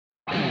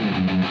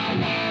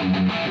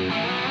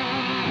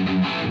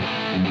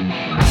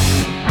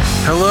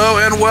Hello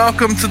and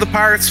welcome to the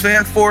Pirates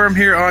Fan Forum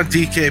here on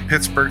DK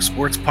Pittsburgh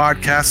Sports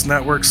Podcast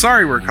Network.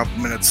 Sorry we're a couple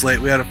minutes late.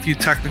 We had a few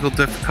technical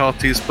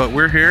difficulties, but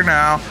we're here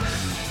now.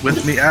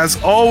 With me,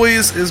 as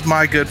always, is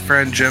my good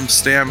friend Jim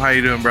Stam. How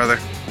you doing, brother?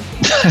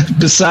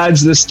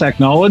 Besides this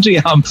technology,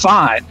 I'm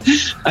fine.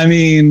 I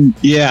mean,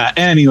 yeah.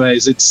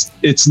 Anyways,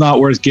 it's not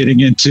worth getting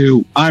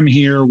into. I'm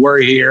here.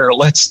 We're here.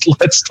 Let's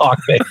talk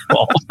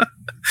baseball.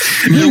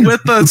 And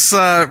with us,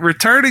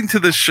 returning to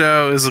the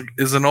show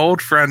is an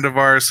old friend of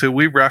ours who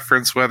we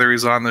reference whether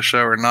he's on the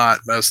show or not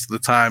most of the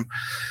time.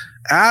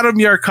 Adam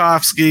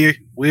Yarkovsky.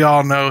 We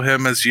all know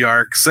him as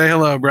Yark. Say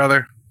hello,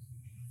 brother.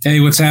 Hey,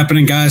 what's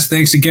happening, guys?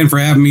 Thanks again for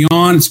having me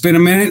on. It's been a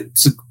minute.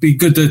 It'd be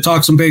good to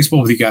talk some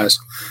baseball with you guys.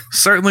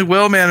 Certainly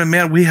will, man. And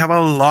man, we have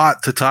a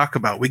lot to talk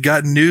about. We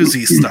got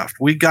newsy stuff.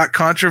 We got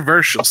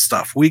controversial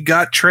stuff. We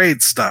got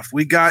trade stuff.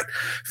 We got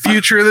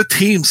future of the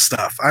team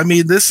stuff. I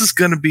mean, this is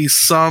going to be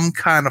some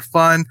kind of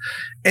fun.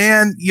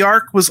 And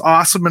Yark was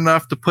awesome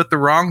enough to put the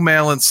wrong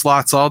mail in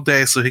slots all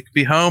day so he could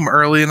be home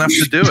early enough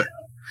to do it.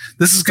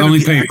 This is going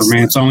to be only paper,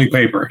 man. It's only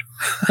paper.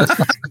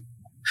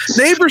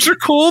 Neighbors are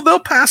cool. They'll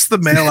pass the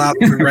mail out.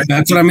 Right.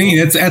 That's what I mean.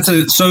 That's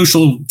a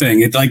social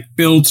thing. It like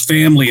builds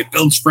family. It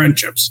builds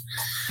friendships.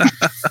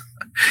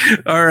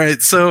 All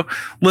right. So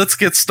let's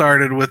get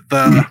started with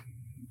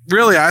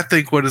really, I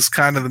think what is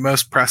kind of the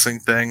most pressing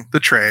thing,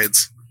 the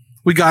trades.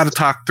 We got to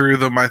talk through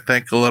them, I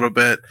think, a little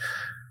bit.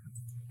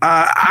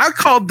 I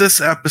called this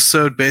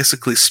episode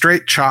basically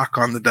straight chalk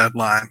on the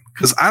deadline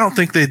because I don't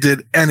think they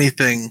did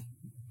anything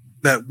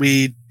that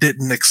we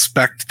didn't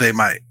expect they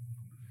might.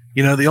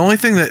 You know, the only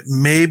thing that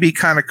maybe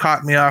kind of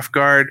caught me off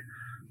guard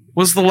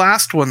was the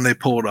last one they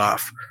pulled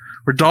off.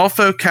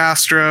 Rodolfo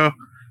Castro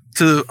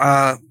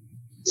to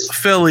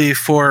Philly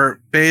for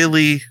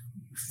Bailey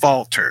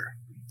Falter.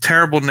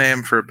 Terrible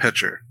name for a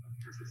pitcher.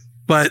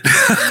 But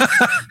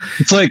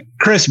it's like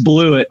Chris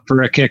Blewett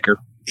for a kicker.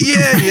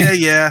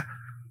 Yeah.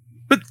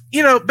 But,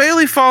 you know,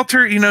 Bailey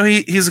Falter, you know,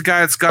 he's a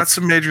guy that's got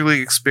some major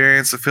league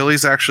experience. The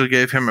Phillies actually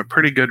gave him a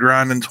pretty good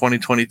run in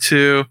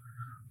 2022.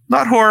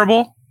 Not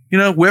horrible. You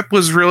know, whip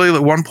was really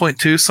like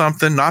 1.2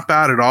 something, not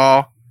bad at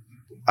all.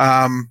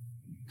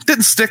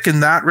 Didn't stick in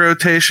that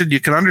rotation. You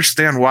can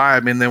understand why. I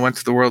mean, they went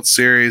to the World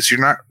Series.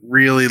 You're not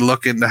really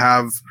looking to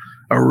have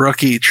a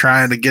rookie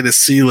trying to get his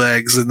sea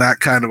legs in that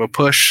kind of a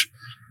push.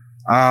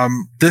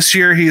 This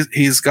year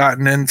he's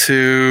gotten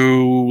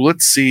into,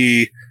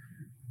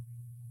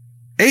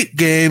 8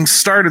 games,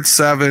 started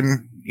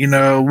 7, you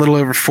know, a little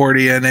over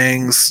 40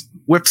 innings,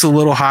 whips a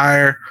little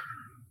higher.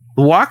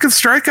 The walk and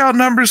strikeout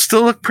numbers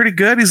still look pretty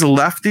good. He's a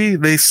lefty.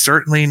 They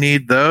certainly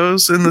need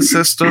those in the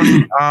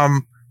system.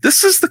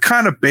 This is the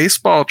kind of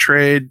baseball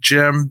trade,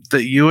 Jim,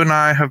 that you and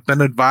I have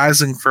been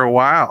advising for a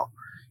while.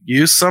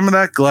 Use some of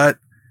that glut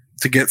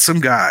to get some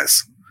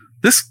guys.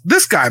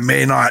 This guy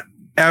may not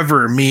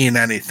ever mean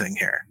anything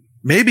here.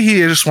 Maybe he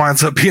just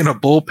winds up being a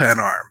bullpen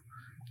arm.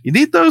 You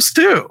need those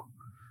too.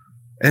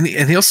 And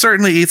he'll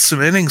certainly eat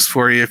some innings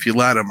for you if you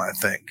let him, I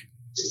think.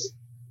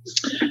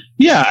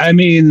 Yeah, I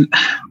mean,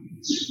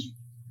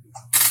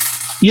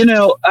 you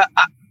know,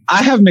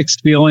 I have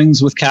mixed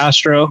feelings with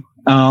Castro.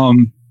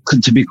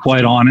 To be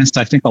quite honest,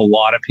 I think a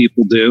lot of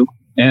people do,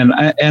 and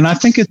I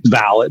think it's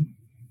valid.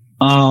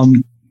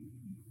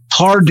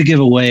 Hard to give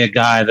away a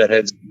guy that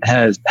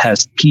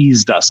has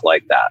teased us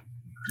like that.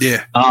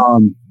 Yeah.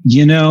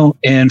 You know,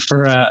 and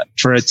for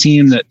a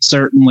team that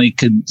certainly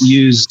could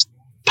use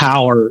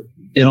power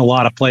in a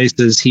lot of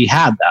places, he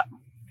had that.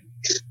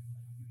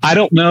 I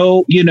don't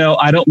know, you know,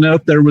 I don't know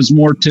if there was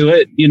more to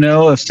it, you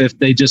know, if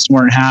they just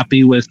weren't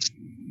happy with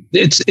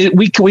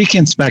we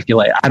can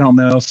speculate. I don't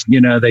know if, you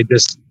know, they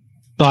just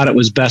thought it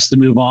was best to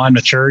move on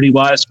maturity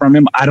wise from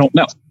him. I don't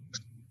know.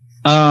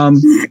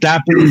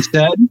 That being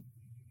said,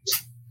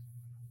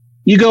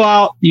 you go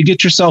out, you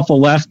get yourself a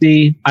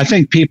lefty. I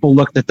think people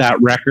looked at that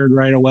record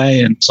right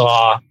away and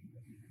saw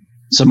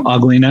some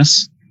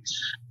ugliness.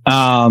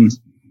 But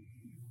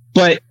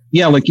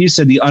yeah, like you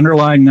said, the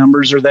underlying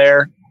numbers are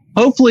there.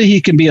 Hopefully he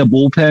can be a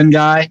bullpen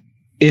guy.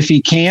 If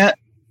he can't,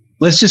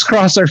 let's just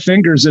cross our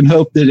fingers and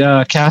hope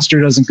that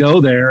Castro doesn't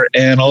go there.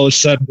 And all of a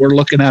sudden we're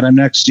looking at him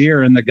next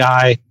year and the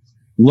guy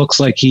looks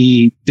like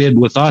he did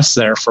with us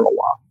there for a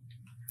while.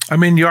 I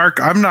mean, Yark,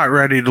 I'm not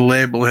ready to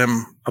label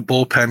him a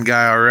bullpen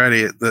guy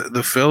already.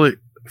 The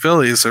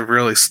Phillies have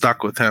really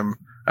stuck with him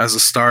as a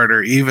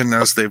starter, even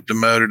as they've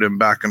demoted him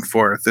back and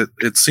forth.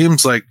 It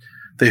seems like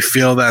they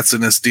feel that's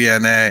in his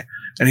DNA.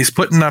 And he's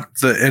putting up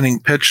the inning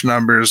pitch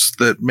numbers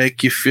that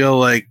make you feel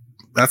like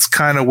that's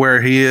kind of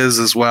where he is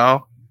as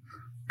well,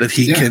 that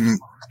he can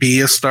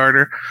be a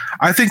starter.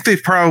 I think they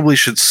probably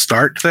should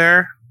start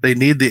there. They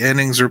need the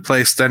innings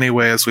replaced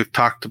anyway, as we've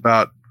talked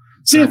about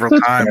several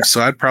times. Fair.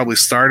 So I'd probably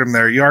start him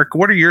there. Yark,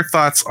 what are your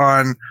thoughts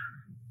on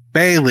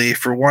Bailey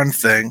for one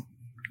thing?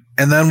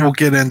 And then we'll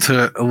get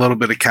into a little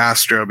bit of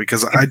Castro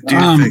because I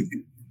do think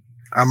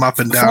I'm up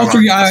and down. Falter,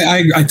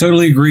 I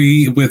totally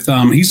agree with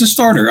he's a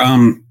starter.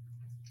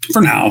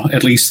 For now,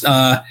 at least.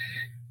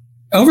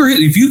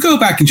 if you go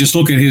back and just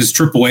look at his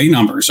AAA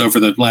numbers over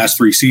the last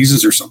 3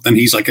 seasons or something,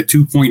 he's like a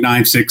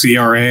 2.96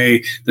 ERA.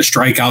 The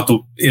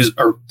strikeout is,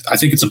 or I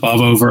think it's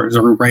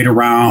or right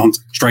around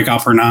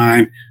strikeout per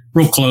 9,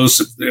 real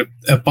close,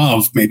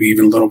 above, maybe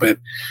even a little bit.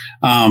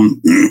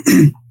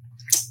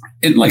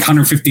 In like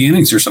 150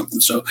 innings or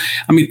something. So,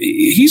 I mean,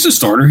 he's a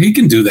starter. He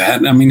can do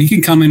that. I mean, he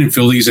can come in and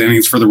fill these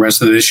innings for the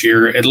rest of this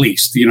year, at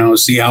least,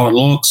 see how it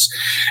looks.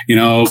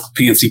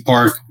 PNC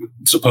Park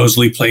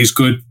supposedly plays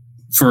good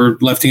for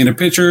left-handed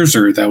pitchers,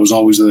 or that was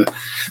always what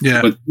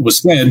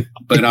was said.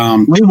 But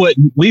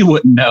we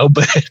wouldn't know,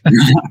 but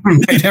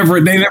they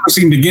never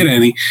seem to get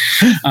any.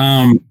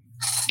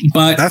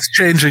 But that's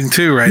changing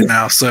too right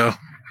now. So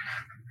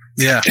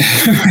yeah.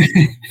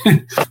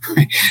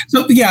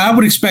 So yeah, I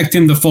would expect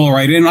him to fall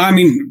right in. I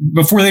mean,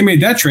 before they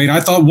made that trade, I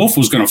thought Wolf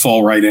was going to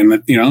fall right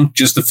in,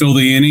 just to fill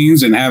the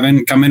innings and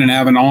come in and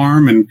have an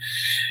arm. And,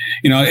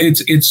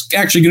 it's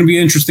actually going to be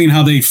interesting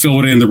how they fill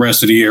it in the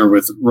rest of the year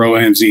with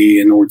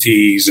Roansy and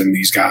Ortiz and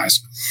these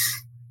guys.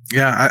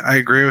 Yeah, I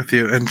agree with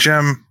you. And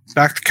Jim,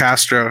 back to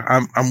Castro.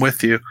 I'm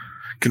with you.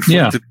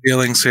 Conflicted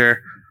feelings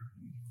here.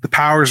 The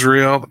power's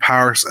real. The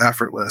power's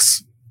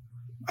effortless.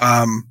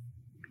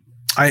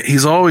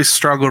 He's always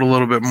struggled a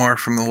little bit more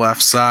from the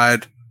left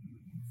side.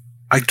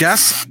 I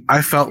guess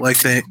I felt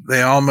like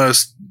they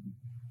almost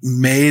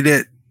made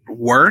it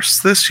worse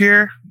this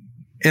year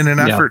in an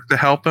effort to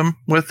help him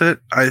with it.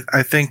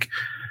 I think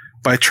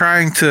by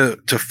trying to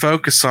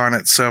focus on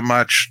it so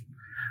much,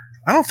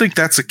 I don't think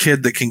that's a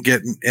kid that can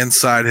get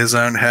inside his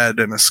own head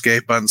and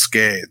escape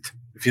unscathed,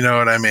 if you know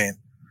what I mean.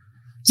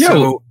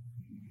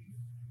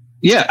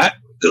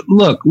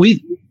 Look,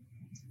 we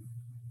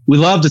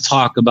love to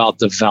talk about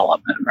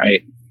development,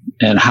 right?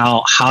 And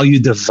how you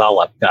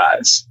develop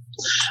guys.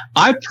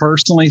 I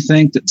personally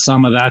think that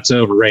some of that's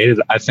overrated.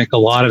 I think a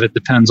lot of it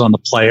depends on the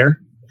player,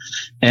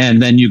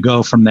 and then you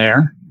go from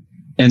there.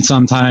 And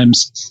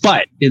sometimes,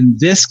 but in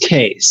this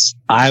case,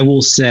 I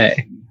will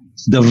say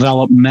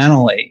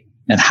developmentally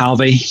and how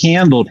they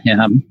handled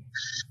him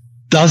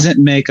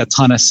doesn't make a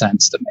ton of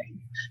sense to me.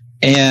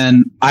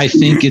 And I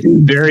think it's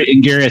and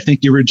Gary, I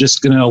think you were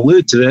just going to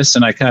allude to this,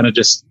 and I kind of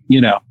just,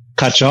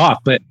 cut you off,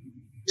 but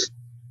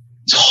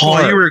it's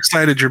hard. Well, you were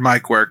excited your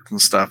mic worked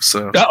and stuff,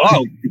 so.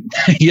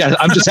 Yeah,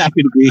 I'm just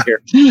happy to be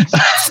here.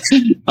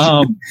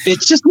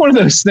 It's just one of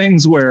those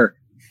things where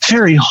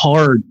very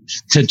hard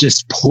to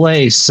just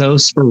play so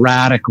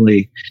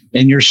sporadically,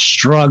 and you're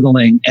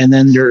struggling, and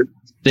then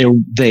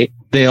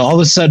they all of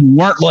a sudden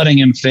weren't letting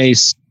him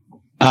face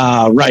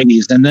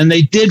righties, and then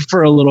they did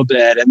for a little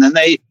bit, and then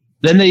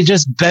they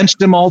just benched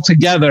him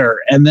altogether,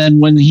 and then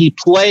when he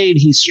played,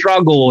 he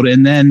struggled,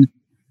 and then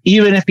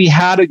even if he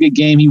had a good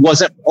game, he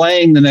wasn't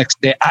playing the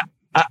next day.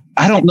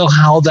 I don't know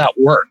how that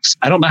works.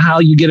 I don't know how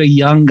you get a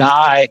young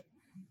guy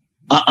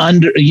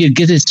you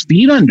get his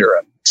feet under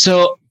him.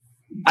 So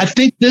I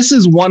think this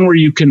is one where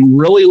you can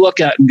really look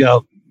at and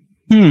go,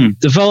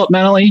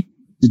 developmentally,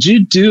 did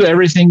you do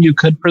everything you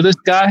could for this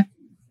guy?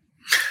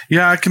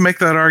 Yeah, I can make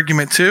that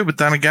argument too. But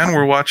then again,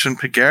 we're watching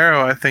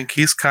Peguero. I think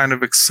he's kind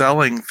of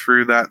excelling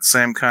through that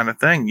same kind of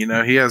thing.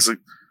 He has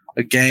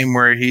a game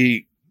where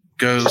he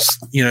goes,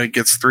 he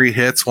gets 3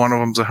 hits. One of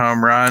them's a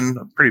home run,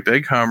 a pretty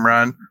big home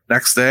run.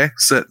 Next day,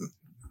 sitting.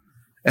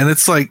 And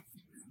it's like,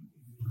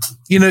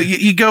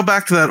 you go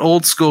back to that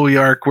old school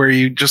Yark where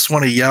you just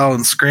want to yell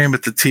and scream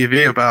at the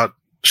TV about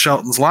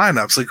Shelton's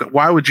lineups. Like,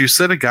 why would you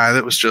sit a guy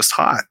that was just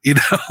hot?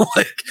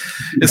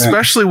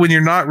 Especially when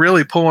you're not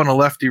really pulling a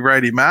lefty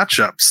righty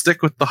matchup.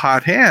 Stick with the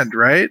hot hand,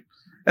 right?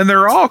 And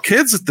they're all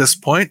kids at this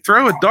point.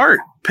 Throw a dart,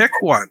 pick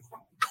one,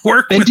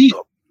 work with them.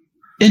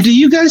 And do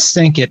you guys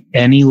think at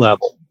any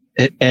level,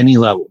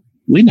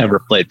 we never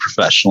played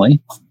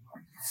professionally,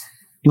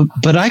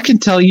 but I can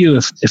tell you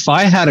if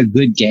I had a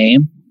good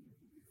game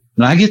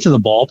and I get to the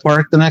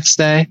ballpark the next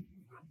day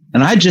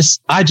and I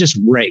just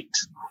raked,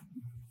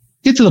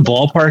 get to the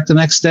ballpark the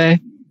next day,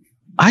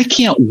 I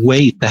can't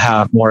wait to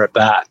have more at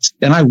bats,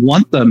 and I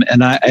want them.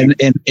 And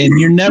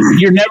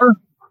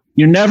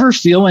you're never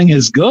feeling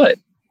as good.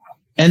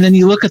 And then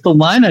you look at the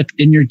lineup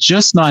and you're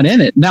just not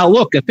in it. Now,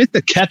 look, if it's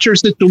a catcher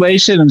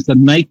situation and it's a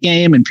night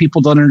game and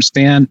people don't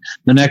understand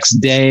the next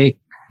day,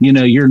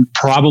 you're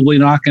probably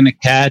not going to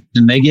catch,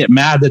 and they get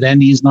mad that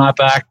Endy's not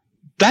back.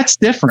 That's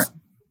different.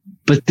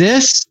 But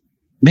this,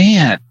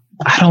 man,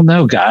 I don't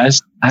know,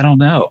 guys. I don't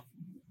know.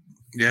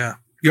 Yeah.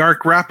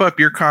 Yark, wrap up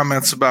your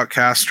comments about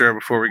Castro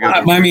before we go.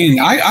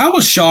 I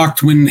was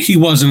shocked when he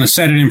wasn't a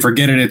set it and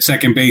forget it at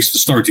second base to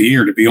start the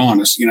year, to be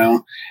honest,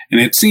 and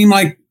it seemed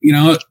like,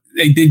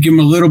 they did give him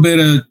a little bit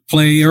of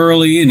play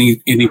early, and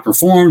he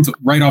performed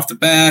right off the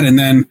bat, and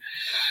then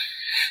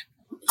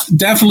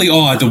definitely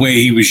odd the way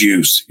he was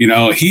used. He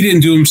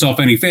didn't do himself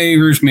any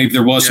favors. Maybe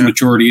there was some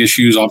maturity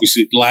issues,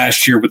 obviously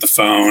last year with the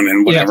phone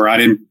and whatever. I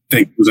didn't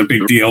think it was a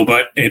big deal,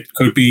 but it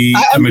could be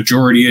a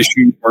majority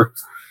issue or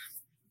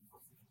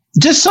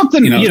just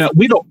something,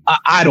 we don't,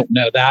 I don't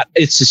know that.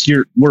 It's just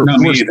we're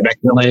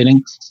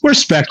speculating. We're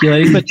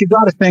speculating, but you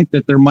got to think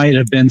that there might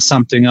have been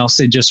something else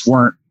they just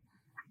weren't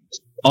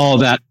all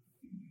that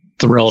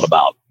thrilled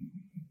about.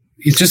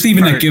 It's just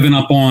even that giving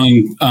up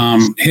on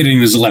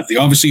hitting as a lefty.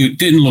 Obviously, it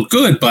didn't look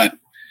good, but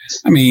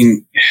I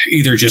mean,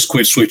 either just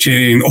quit switch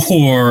hitting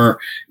or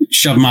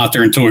shove him out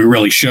there until he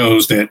really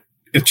shows that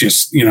it's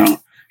just,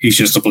 he's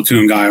just a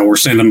platoon guy, or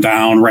send him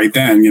down right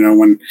then,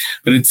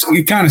 but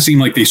it kind of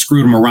seemed like they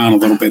screwed him around a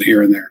little bit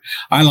here and there.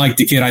 I liked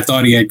the kid. I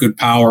thought he had good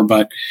power,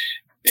 but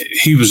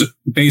he was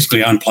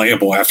basically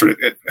unplayable after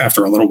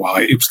a little while.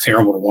 It was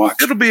terrible to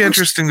watch. It'll be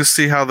interesting to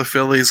see how the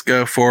Phillies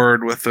go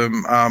forward with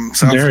him.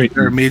 Sounds like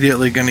they're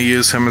immediately going to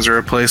use him as a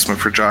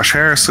replacement for Josh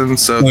Harrison.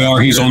 So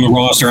he's on the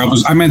roster.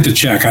 I meant to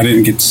check. I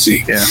didn't get to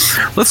see. Yeah.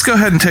 Let's go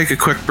ahead and take a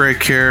quick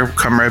break here.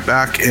 Come right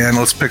back and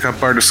let's pick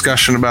up our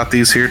discussion about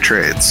these here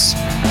trades.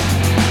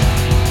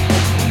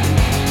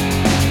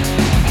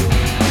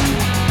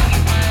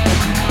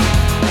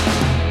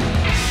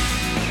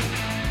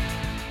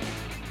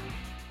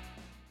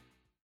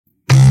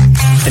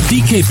 At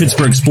DK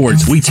Pittsburgh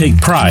Sports, we take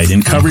pride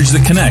in coverage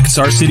that connects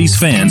our city's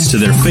fans to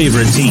their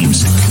favorite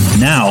teams.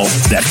 Now,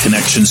 that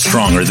connection's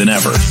stronger than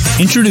ever.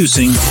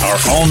 Introducing our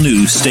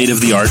all-new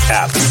state-of-the-art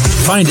app.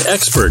 Find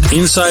expert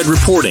inside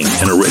reporting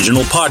and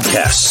original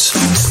podcasts.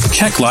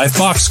 Check live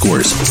box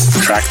scores.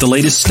 Track the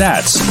latest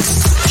stats.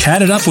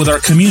 Chat it up with our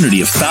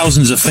community of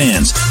thousands of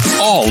fans,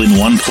 all in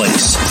one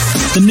place.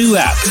 The new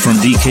app from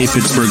DK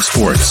Pittsburgh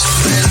Sports.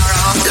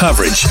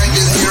 Coverage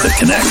that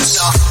connects.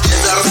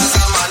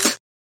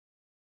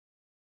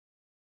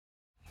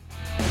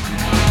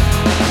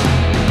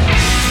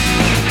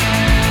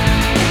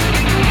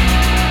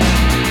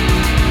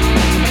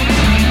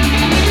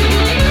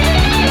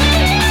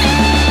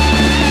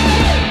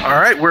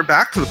 We're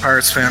back to the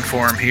Pirates Fan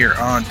Forum here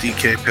on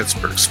DK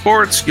Pittsburgh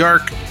Sports.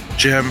 Yark,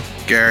 Jim,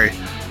 Gary,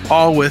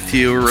 all with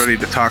you. We're ready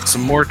to talk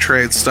some more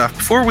trade stuff.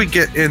 Before we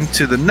get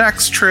into the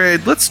next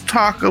trade, let's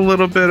talk a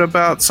little bit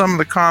about some of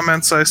the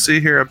comments I see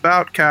here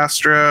about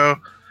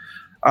Castro.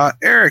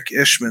 Eric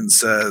Ishman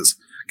says,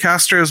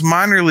 Castro's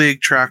minor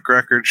league track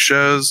record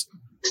shows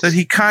that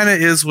he kind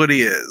of is what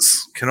he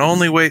is. Can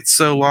only wait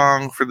so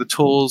long for the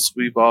tools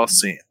we've all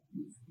seen.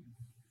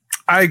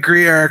 I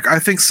agree, Eric. I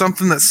think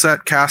something that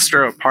set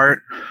Castro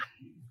apart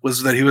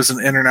was that he was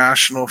an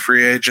international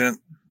free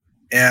agent,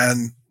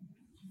 and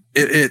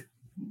it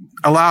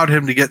allowed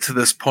him to get to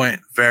this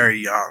point very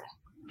young.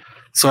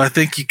 So I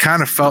think he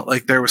kind of felt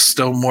like there was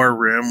still more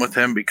room with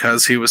him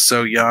because he was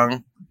so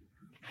young.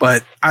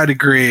 But I'd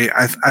agree.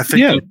 I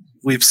think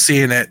we've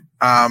seen it.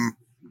 And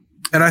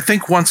I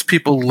think once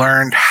people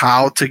learned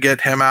how to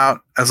get him out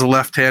as a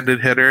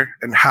left-handed hitter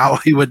and how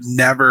he would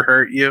never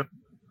hurt you,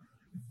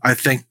 I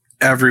think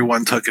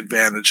everyone took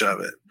advantage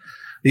of it.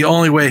 The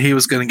only way he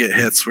was going to get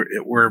hits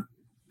were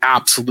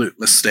absolute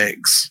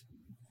mistakes.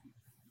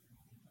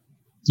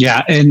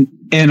 Yeah, and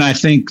I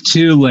think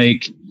too,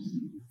 like,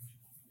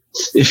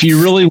 if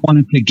you really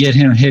wanted to get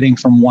him hitting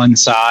from one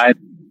side,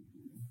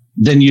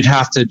 then you'd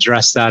have to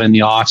address that in the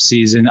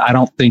offseason. I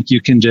don't think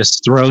you can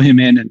just throw him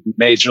in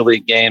major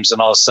league games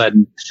and all of a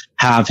sudden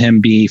have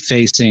him be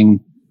facing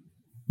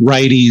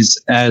righties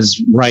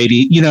as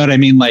righty, you know what I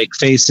mean? Like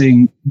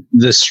facing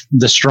the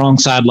strong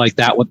side like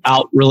that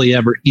without really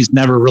he's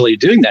never really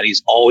doing that.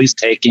 He's always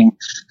taking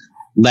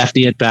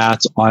lefty at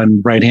bats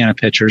on right-handed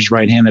pitchers,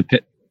 right-handed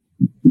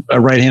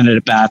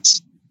at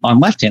bats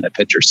on left-handed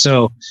pitchers.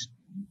 So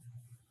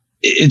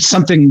it's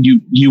something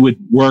you would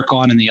work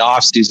on in the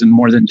off season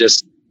more than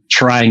just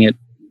trying it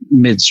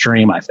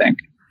midstream, I think.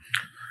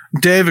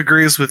 Dave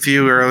agrees with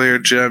you earlier,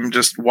 Jim,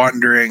 just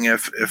wondering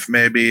if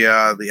maybe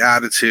the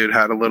attitude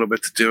had a little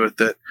bit to do with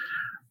it.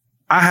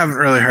 I haven't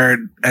really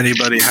heard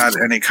anybody had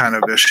any kind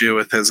of issue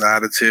with his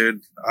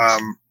attitude.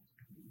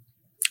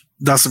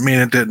 Doesn't mean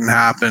it didn't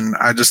happen.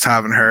 I just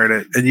haven't heard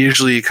it. And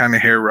usually you kind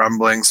of hear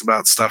rumblings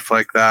about stuff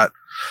like that.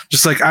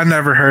 Just like I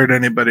never heard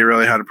anybody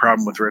really had a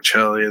problem with Rich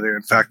Hill either.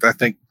 In fact, I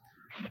think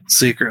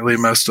secretly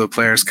most of the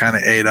players kind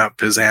of ate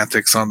up his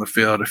antics on the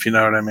field, if you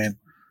know what I mean.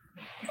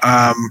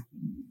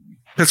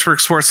 Pittsburgh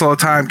Sports all the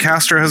time.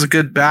 Castro has a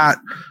good bat,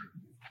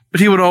 but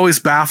he would always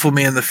baffle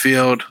me in the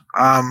field.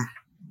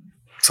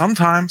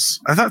 Sometimes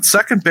I thought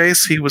second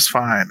base he was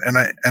fine, and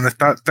I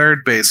thought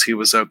third base he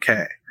was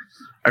okay.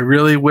 I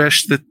really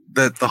wish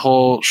that the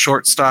whole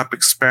shortstop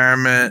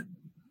experiment.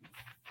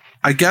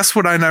 I guess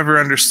what I never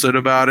understood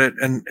about it,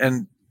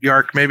 and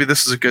Yark, maybe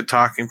this is a good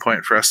talking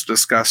point for us to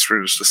discuss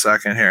for just a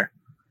second here.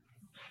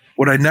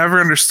 What I never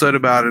understood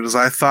about it is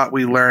I thought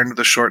we learned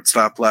the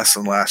shortstop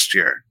lesson last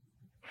year.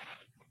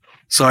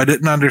 So I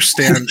didn't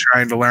understand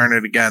trying to learn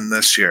it again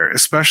this year,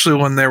 especially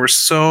when there were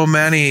so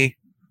many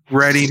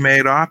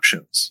ready-made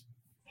options.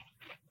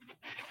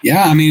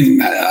 Yeah, I mean,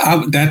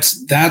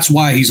 that's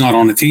why he's not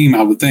on the team,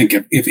 I would think.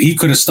 If he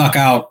could have stuck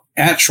out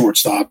at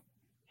shortstop,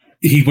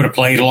 he would have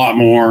played a lot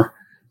more.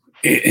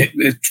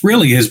 It's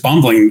really his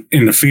bumbling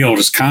in the field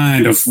is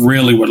kind of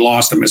really what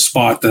lost him his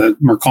spot to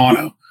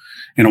Marcano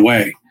in a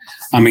way.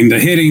 I mean, the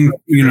hitting,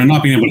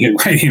 not being able to hit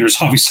right-handers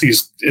obviously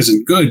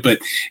isn't good, but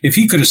if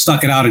he could have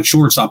stuck it out at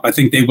shortstop, I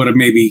think they would have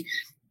maybe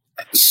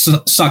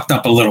sucked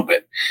up a little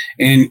bit.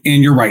 And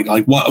you're right.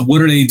 Like,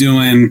 what are they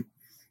doing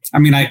I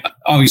mean,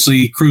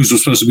 obviously Cruz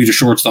was supposed to be the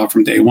shortstop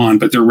from day one,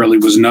 but there really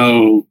was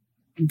no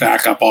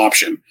backup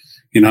option.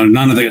 None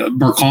of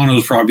Marcano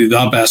was probably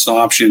the best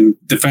option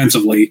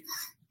defensively,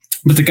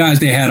 but the guys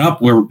they had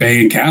up were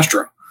Bay and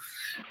Castro,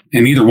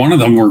 and neither one of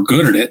them were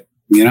good at it.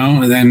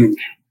 And then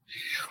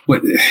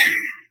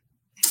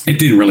it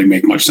didn't really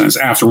make much sense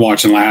after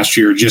watching last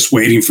year, just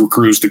waiting for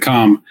Cruz to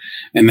come,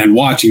 and then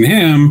watching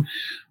him,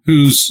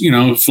 who's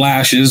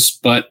flashes,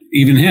 but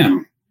even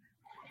him.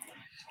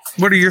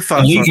 What are your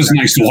thoughts? The league is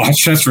nice to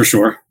watch, that's for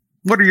sure.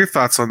 What are your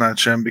thoughts on that,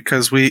 Jim?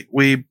 Because we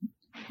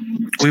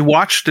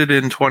watched it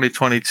in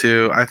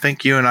 2022. I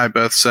think you and I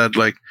both said,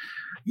 like,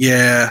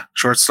 yeah,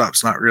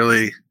 shortstop's not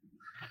really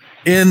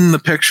in the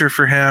picture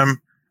for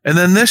him. And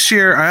then this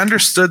year, I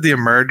understood the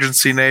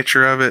emergency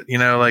nature of it.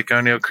 Like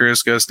O'Neal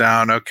Cruz goes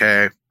down.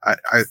 Okay,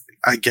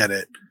 I get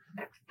it.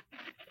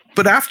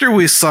 But after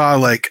we saw,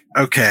 like,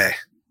 okay,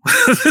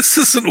 this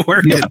isn't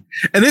working,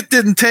 and it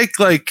didn't take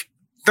like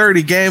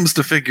 30 games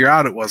to figure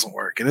out it wasn't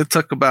working. It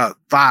took about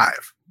 5.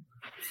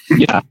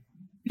 Yeah.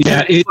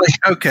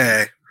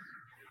 Okay.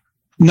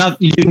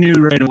 You knew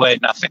right away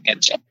nothing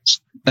had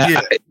changed.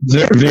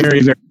 Very,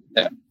 very, very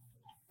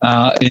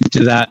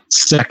into that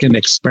second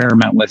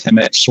experiment with him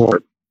at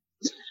short.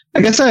 I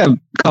guess I have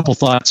a couple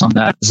thoughts on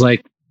that. It's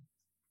like,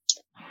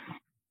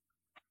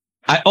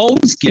 I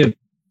always give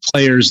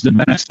players the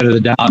benefit of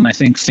the doubt, and I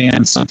think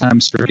fans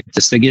sometimes forget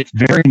this. They get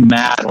very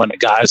mad when a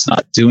guy's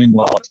not doing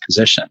well at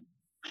position.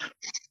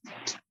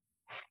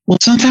 Well,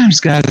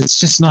 sometimes, guys, it's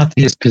just not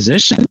his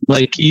position.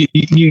 Like,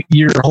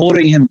 you're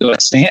holding him to a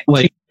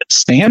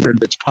standard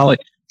that's probably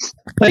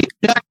like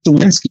Jack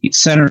Sawinski,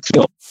 center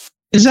field.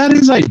 Is that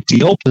his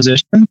ideal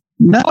position?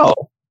 No,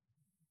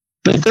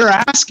 but they're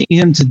asking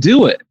him to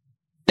do it,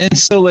 and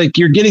so like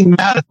you're getting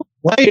mad at the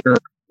player.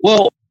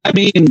 Well, I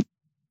mean,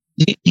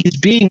 he's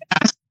being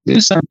asked to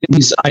do something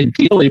he's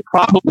ideally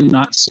probably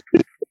not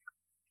suited for.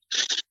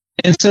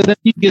 And so then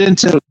you get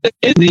into,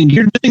 and then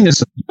you're doing this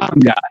with young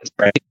guys,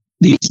 right?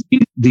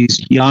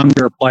 These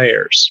younger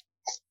players,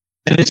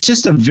 and it's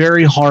just a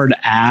very hard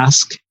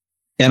ask.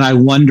 And I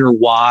wonder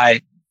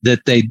why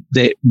that they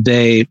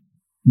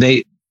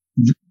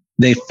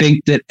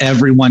think that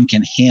everyone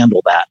can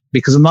handle that,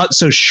 because I'm not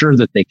so sure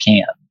that they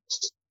can.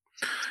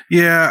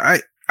 Yeah,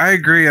 I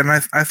agree, and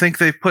I think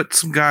they put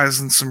some guys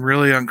in some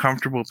really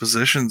uncomfortable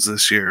positions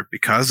this year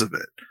because of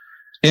it.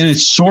 And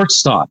it's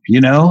shortstop,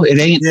 it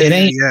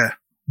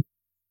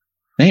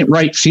ain't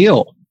right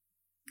field.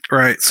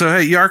 Right. So,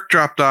 hey, Yark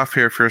dropped off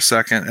here for a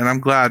second, and I'm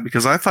glad,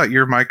 because I thought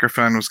your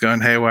microphone was going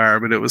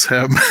haywire, but it was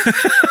him.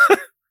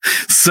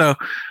 So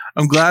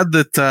I'm glad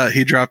that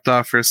he dropped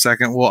off for a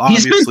second. Well,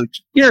 obviously,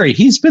 Gary,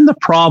 he's been the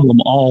problem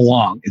all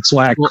along. It's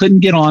why I couldn't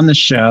get on the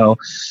show.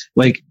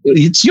 Like,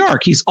 it's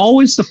Yark. He's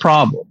always the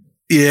problem.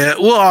 Yeah,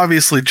 we'll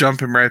obviously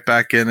jump him right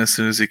back in as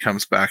soon as he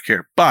comes back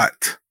here.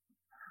 But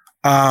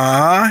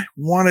I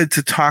wanted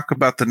to talk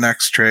about the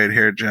next trade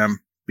here, Jim,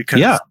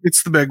 because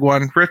it's the big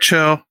one. Rich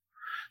Hill,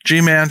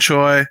 Ji-Man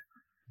Choi.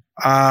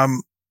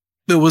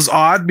 It was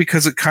odd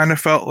because it kind of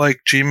felt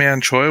like Ji-Man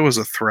Choi was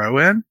a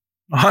throw-in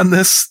on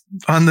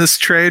this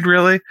trade,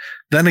 really.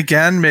 Then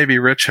again, maybe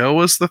Rich Hill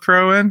was the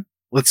throw-in.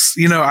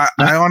 I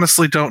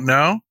honestly don't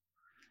know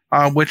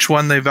which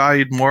one they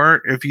valued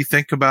more. If you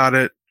think about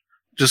it,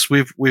 just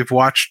we've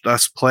watched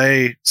us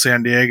play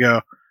San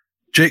Diego.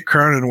 Jake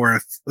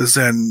Cronenworth is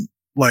in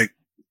like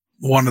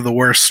one of the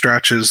worst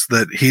stretches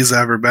that he's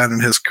ever been in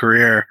his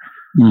career.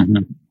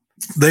 Mm-hmm.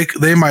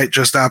 They might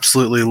just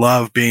absolutely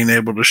love being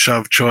able to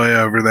shove Choi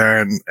over there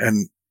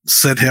and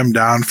sit him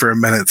down for a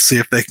minute, see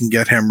if they can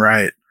get him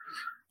right.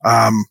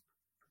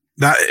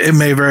 That it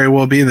may very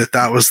well be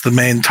that was the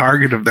main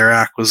target of their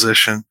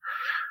acquisition.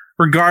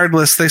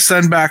 Regardless, they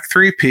send back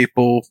 3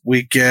 people.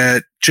 We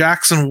get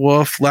Jackson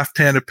Wolf,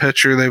 left-handed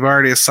pitcher. They've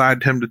already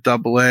assigned him to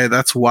Double-A.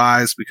 That's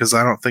wise, because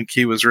I don't think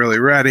he was really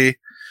ready.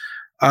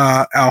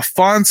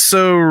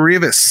 Alfonso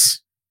Rivas.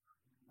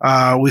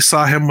 We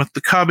saw him with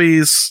the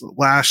Cubbies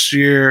last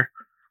year.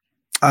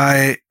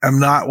 I am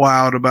not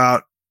wild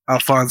about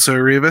Alfonso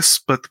Rivas,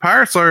 but the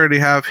Pirates already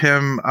have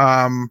him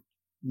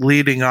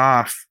leading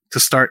off to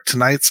start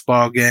tonight's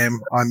ball game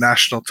on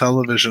national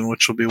television,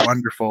 which will be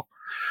wonderful.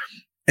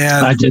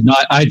 And I did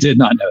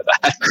not know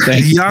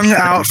that. Young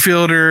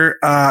outfielder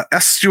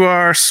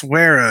Estuar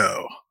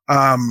Suero.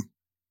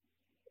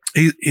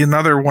 He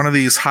another one of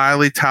these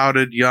highly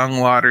touted young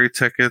lottery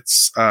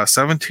tickets.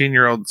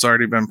 17-year-old that's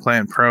already been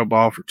playing pro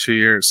ball for 2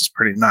 years. Is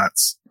pretty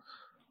nuts.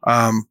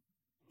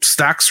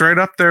 Stacks right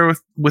up there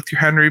with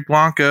your Henry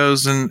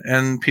Blancos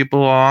and people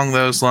along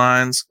those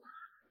lines.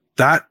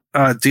 That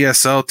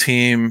DSL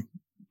team,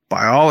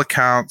 by all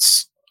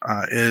accounts,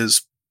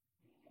 is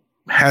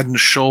head and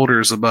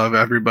shoulders above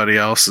everybody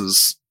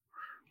else's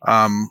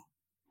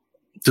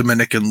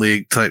Dominican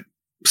League type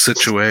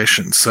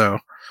situation. So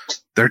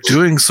they're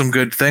doing some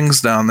good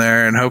things down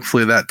there, and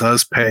hopefully that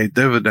does pay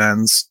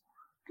dividends.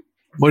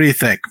 What do you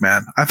think,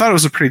 man? I thought it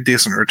was a pretty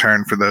decent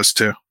return for those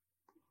 2.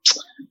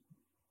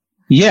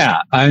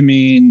 Yeah, I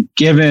mean,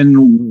 given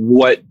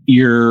what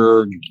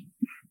you're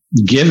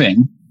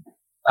giving,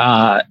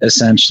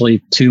 essentially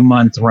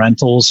 2-month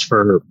rentals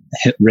for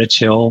Rich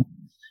Hill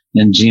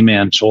and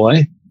G-Man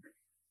Choi.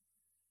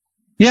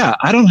 Yeah,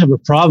 I don't have a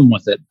problem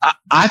with it.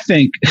 I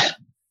think,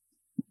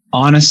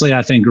 honestly,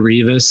 I think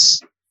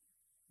Revis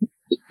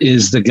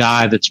is the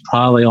guy that's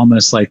probably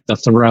almost like the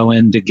throw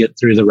in to get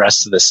through the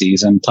rest of the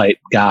season type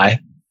guy.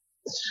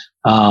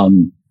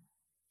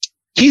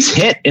 He's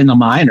hit in the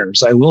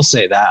minors. I will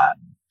say that.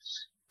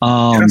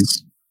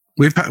 Yes.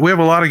 We have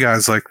a lot of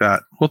guys like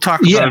that. We'll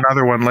talk about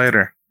another one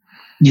later.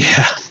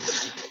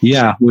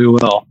 Yeah, we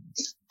will.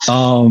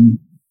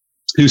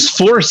 Who's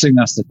forcing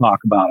us to talk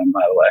about him,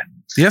 by the way.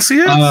 Yes, he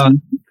is.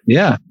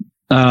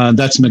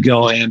 That's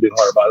Miguel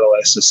Andujar, by the way.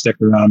 So stick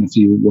around if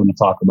you want to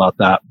talk about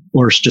that,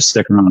 or just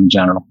stick around in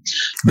general.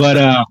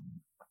 But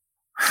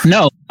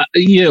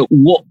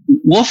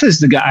Wolf is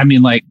the guy. I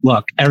mean, like,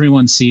 look,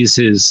 everyone sees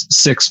his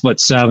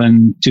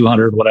 6'7",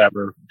 200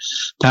 whatever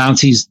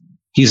pounds.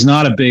 He's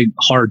not a big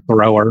hard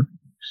thrower.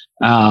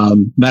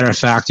 Matter of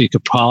fact, you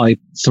could probably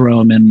throw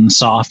him in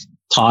soft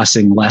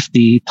tossing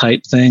lefty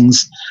type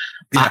things.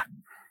 Yeah.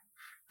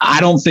 I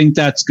don't think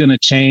that's going to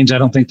change. I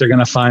don't think they're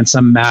going to find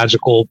some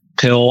magical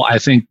pill. I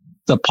think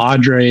the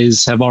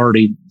Padres have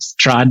already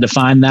tried to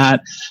find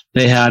that.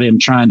 They had him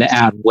trying to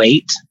add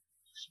weight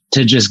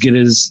to just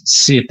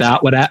see if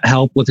that would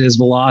help with his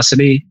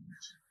velocity.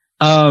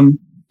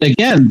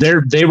 Again,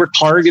 they were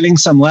targeting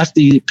some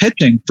lefty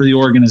pitching for the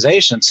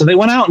organization. So they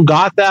went out and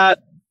got that.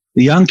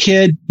 The young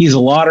kid, he's a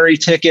lottery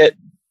ticket.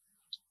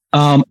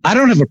 I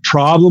don't have a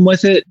problem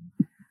with it.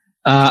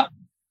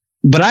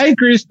 But I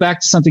agree with back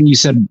to something you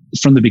said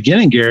from the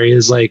beginning, Gary,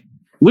 is like,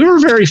 we were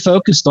very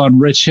focused on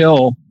Rich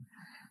Hill.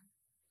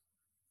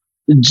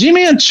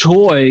 G-Man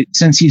Choi,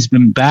 since he's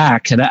been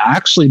back, had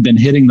actually been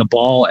hitting the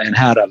ball and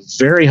had a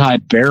very high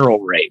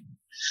barrel rate.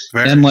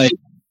 And like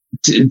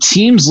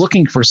teams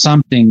looking for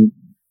something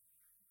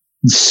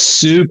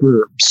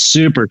super,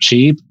 super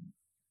cheap.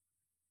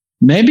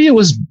 Maybe it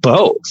was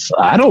both.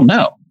 I don't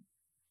know.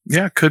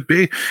 Yeah, it could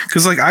be.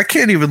 Because like I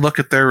can't even look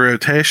at their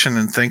rotation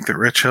and think that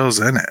Rich Hill's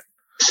in it.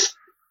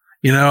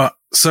 You know,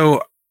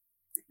 so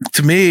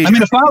to me, I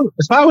mean,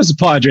 if I was a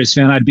Padres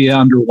fan, I'd be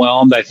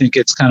underwhelmed. I think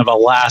it's kind of a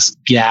last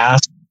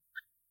gasp.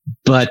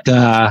 But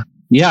I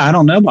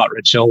don't know about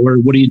Rich Hill.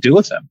 What do you do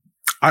with him?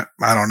 I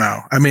don't know.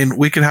 I mean,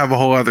 we could have a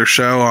whole other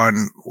show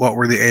on what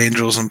were the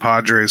Angels and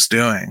Padres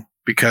doing,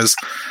 because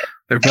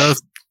they're both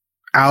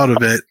out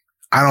of it.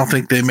 I don't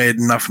think they made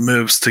enough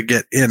moves to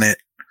get in it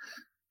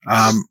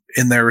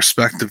in their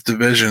respective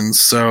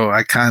divisions. So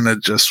I kind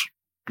of just,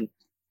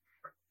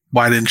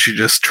 why didn't you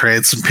just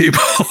trade some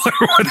people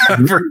or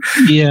whatever?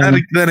 Yeah.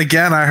 And then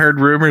again, I heard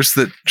rumors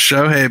that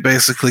Shohei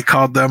basically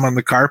called them on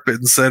the carpet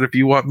and said, if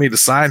you want me to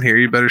sign here,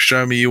 you better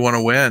show me you want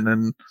to win.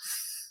 And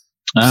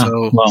I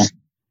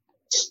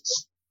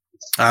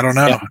don't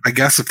know. Yeah. I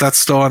guess if that's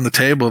still on the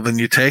table, then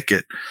you take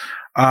it.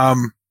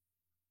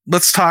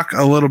 Let's talk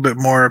a little bit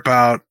more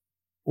about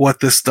what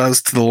this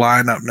does to the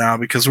lineup now,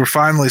 because we're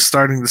finally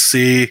starting to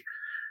see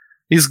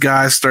these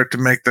guys start to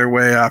make their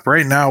way up.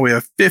 Right now we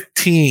have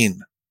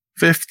 15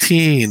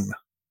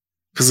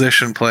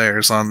 position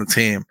players on the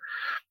team.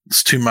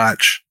 It's too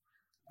much.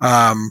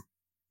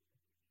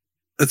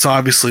 It's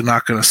obviously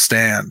not going to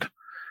stand.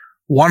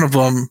 One of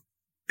them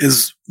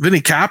is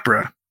Vinny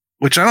Capra,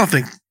 which I don't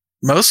think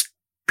most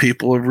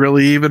people have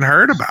really even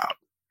heard about,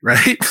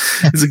 right?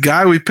 He's a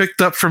guy we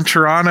picked up from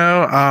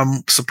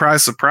Toronto.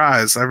 Surprise,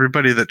 surprise.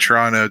 Everybody that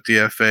Toronto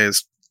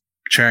DFA's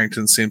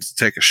Charrington seems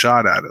to take a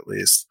shot at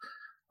least.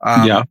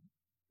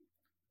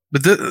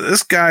 But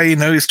this guy, you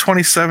know, he's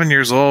 27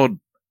 years old.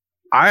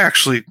 I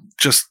actually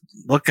just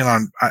looking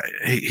on,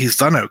 he's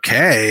done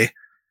okay,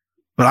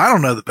 but I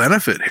don't know the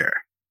benefit here.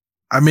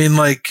 I mean,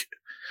 like,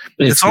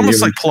 it's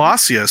almost like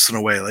Palacios in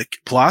a way. Like,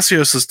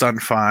 Palacios has done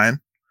fine,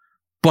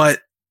 but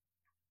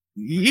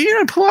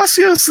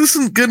Palacios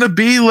isn't going to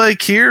be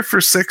like here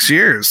for 6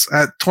 years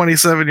at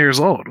 27 years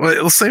old.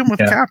 Well, same with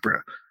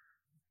Capra.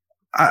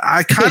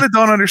 I kind of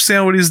don't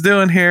understand what he's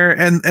doing here.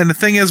 And the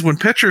thing is, when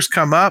pitchers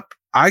come up,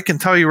 I can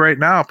tell you right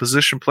now,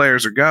 position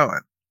players are going.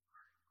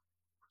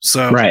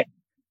 So, right.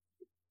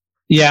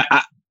 Yeah,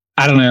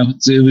 I don't know.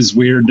 It was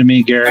weird to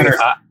me, Gary.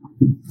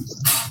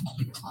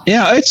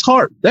 It's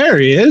hard. There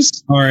he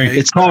is. All right.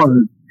 It's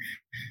hard.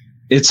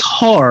 It's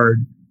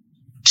hard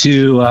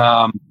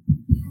to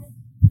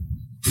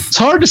it's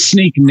hard to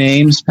sneak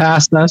names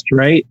past us,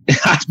 right?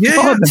 I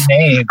saw the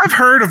name. I've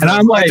heard of them.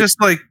 I'm like, I just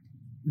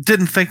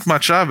didn't think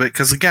much of it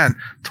because, again,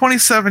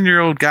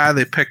 27-year-old guy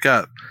they pick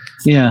up.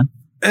 Yeah.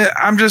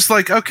 I'm just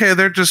like, okay,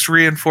 they're just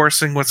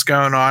reinforcing what's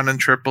going on in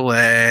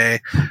AAA.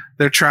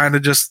 They're trying to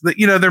just,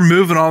 they're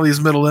moving all these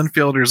middle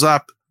infielders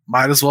up.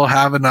 Might as well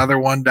have another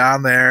one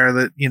down there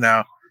that,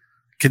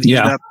 can eat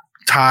up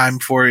time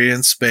for you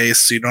in space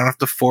so you don't have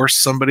to force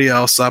somebody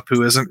else up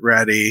who isn't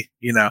ready.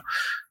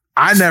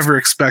 I never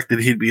expected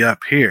he'd be up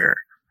here.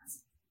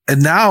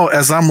 And now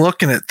as I'm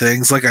looking at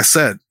things, like I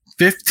said,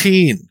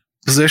 15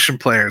 position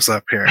players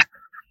up here.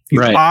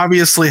 You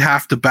obviously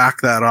have to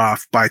back that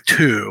off by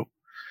 2.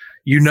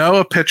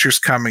 A pitcher's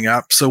coming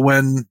up. So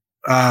when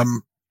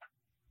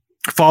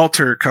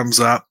Falter comes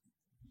up,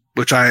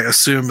 which I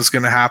assume is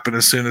going to happen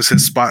as soon as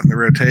his spot in the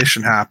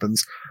rotation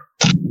happens.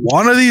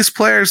 One of these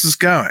players is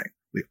going.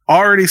 We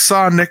already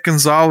saw Nick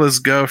Gonzalez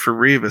go for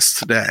Rivas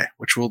today,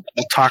 which we'll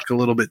talk a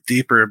little bit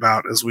deeper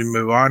about as we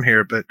move on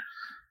here, but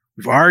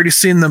we've already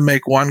seen them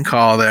make one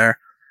call there.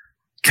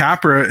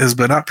 Capra has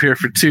been up here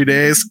for 2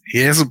 days.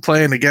 He isn't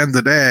playing again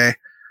today.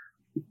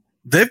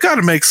 They've got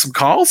to make some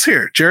calls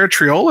here. Jared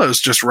Triolo is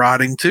just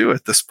rotting too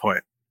at this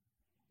point.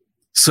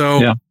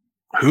 So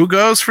who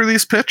goes for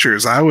these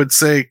pitchers? I would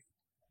say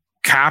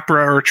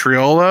Capra or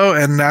Triolo.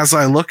 And as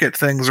I look at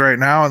things right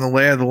now in the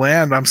lay of the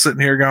land, I'm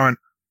sitting here going,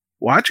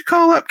 why'd you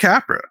call up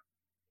Capra?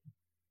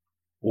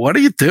 What are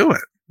you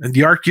doing? And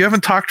Yark, you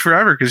haven't talked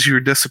forever because you were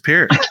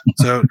disappeared.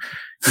 So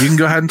you can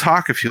go ahead and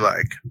talk if you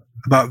like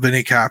about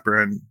Vinny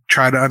Capra and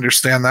try to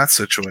understand that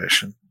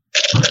situation.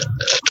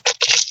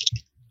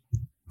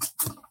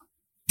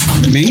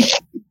 Me?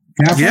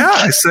 Capra? Yeah,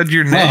 I said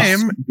your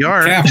name,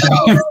 Yark.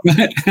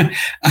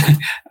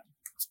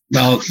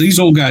 Well, these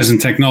old guys in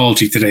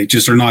technology today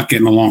just are not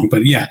getting along.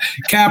 But yeah,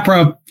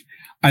 Capra,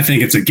 I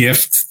think it's a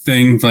gift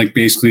thing. Like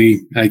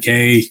basically, like,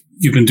 hey,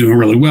 you've been doing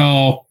really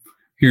well.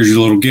 Here's your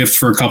little gift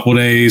for a couple of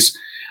days.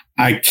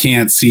 I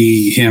can't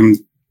see him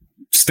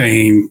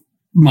staying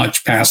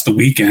much past the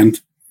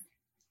weekend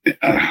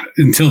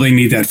until they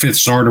need that fifth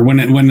starter. When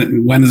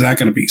is that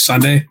going to be?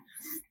 Sunday,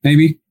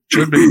 maybe?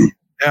 Should be.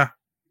 Yeah.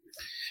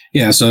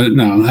 Yeah. So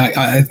no,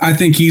 I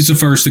think he's the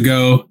first to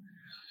go,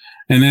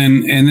 and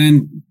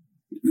then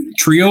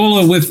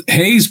Triolo with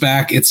Hayes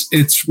back.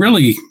 It's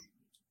really.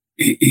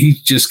 He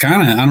just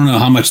kind of, I don't know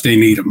how much they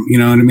need him. You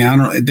know what I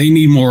mean? They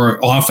need more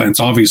offense,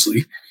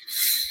 obviously.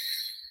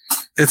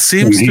 It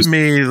seems to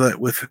me that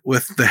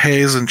with the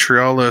Hayes and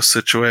Triolo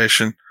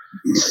situation,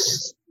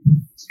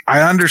 I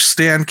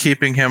understand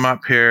keeping him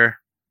up here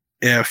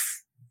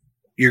if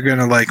you're going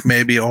to like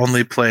maybe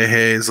only play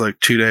Hayes like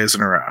 2 days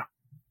in a row.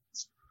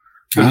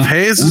 If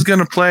Hayes is going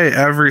to play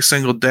every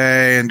single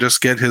day and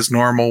just get his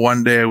normal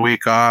 1 day a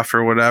week off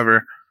or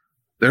whatever,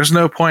 there's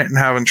no point in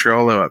having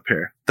Triolo up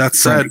here. That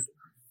said,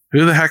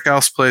 who the heck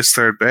else plays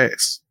third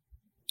base?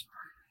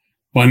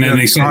 Well, and then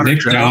they sent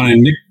Nick down,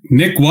 and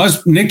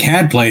Nick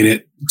had played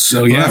it.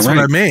 So yeah, that's what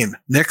I mean.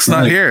 Nick's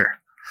not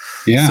here.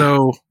 Yeah.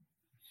 So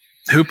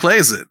who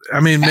plays it? I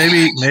mean,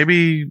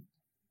 maybe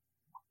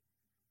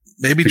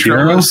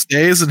Triolo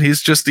stays and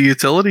he's just a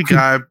utility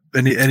guy,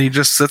 and he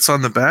just sits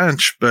on the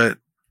bench. But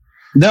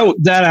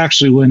that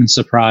actually wouldn't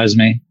surprise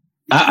me.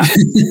 I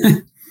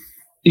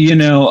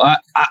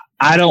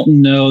don't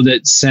know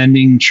that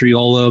sending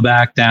Triolo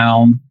back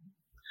down.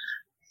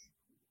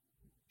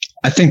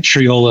 I think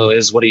Triolo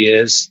is what he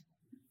is.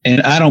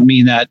 And I don't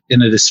mean that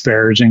in a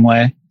disparaging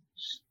way,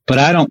 but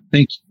I don't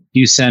think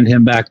you send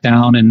him back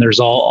down and there's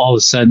all of a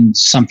sudden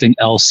something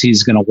else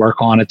he's going to work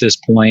on at this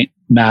point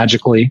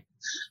magically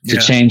to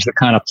change the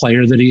kind of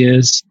player that he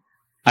is.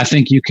 I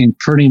think you can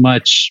pretty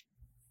much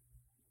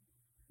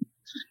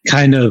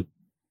kind of,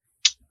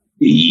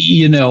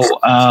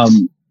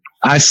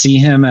 I see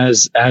him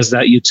as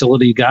that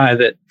utility guy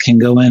that can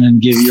go in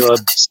and give you a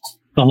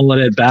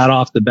solid at bat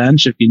off the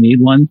bench if you need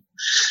one.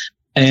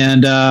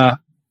 And I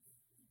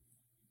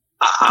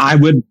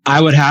would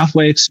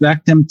halfway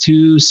expect him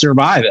to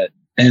survive it,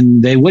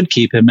 and they would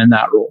keep him in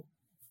that role.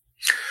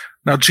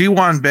 Now,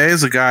 Ji-Hwan Bae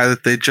is a guy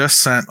that they just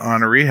sent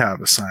on a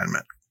rehab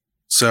assignment.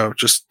 So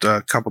just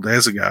a couple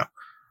days ago,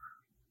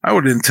 I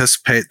would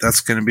anticipate that's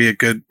going to be a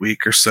good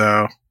week or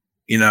so.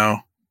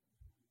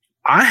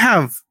 I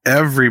have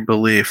every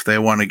belief they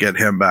want to get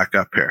him back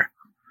up here.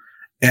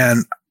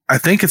 And I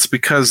think it's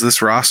because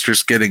this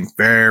roster's getting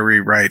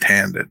very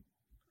right-handed.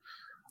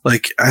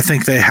 Like, I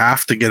think they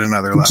have to get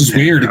another left-handed. It's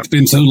weird. It's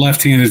been so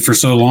left-handed for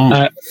so long.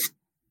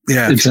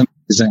 Yeah. It's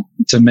amazing.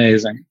 It's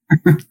amazing.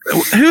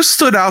 Who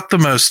stood out the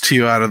most to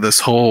you out of this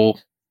whole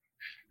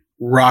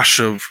rush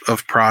of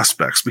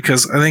prospects?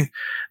 Because I think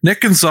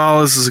Nick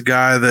Gonzalez is a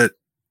guy that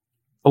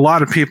a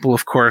lot of people,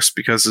 of course,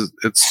 because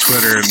it's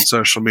Twitter and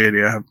social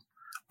media, have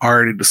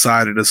already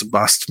decided is a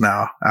bust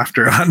now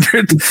after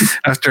 100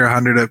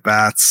 at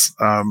bats.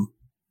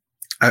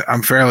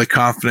 I'm fairly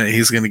confident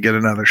he's going to get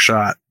another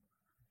shot.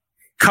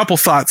 Couple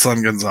thoughts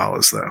on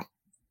Gonzalez, though.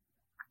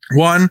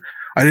 One,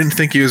 I didn't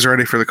think he was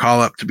ready for the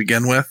call up to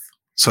begin with,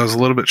 so I was a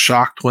little bit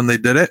shocked when they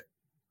did it.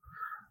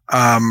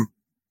 I'm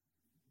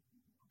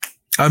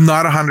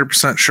not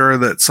 100% sure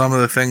that some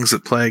of the things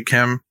that plague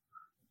him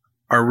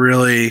are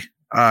really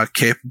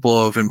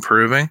capable of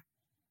improving.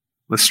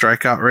 The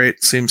strikeout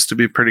rate seems to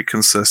be pretty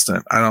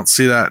consistent. I don't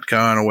see that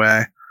going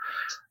away.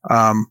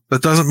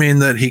 That doesn't mean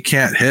that he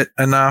can't hit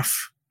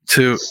enough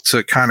to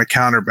kind of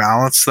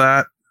counterbalance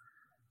that.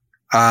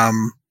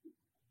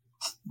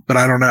 But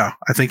I don't know.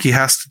 I think he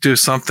has to do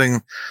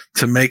something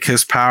to make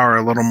his power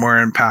a little more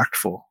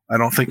impactful. I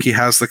don't think he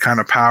has the kind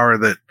of power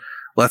that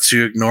lets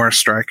you ignore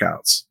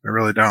strikeouts. I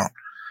really don't.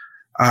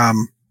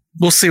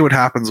 We'll see what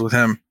happens with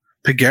him.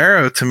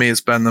 Peguero, to me,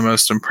 has been the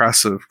most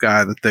impressive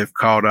guy that they've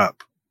called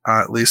up,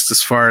 at least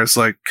as far as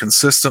like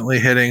consistently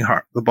hitting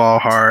the ball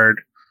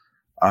hard.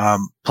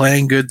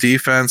 Playing good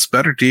defense,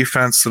 better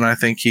defense than I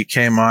think he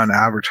came on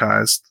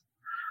advertised.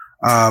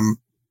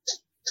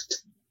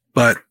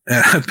 But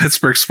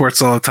Pittsburgh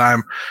Sports all the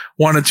time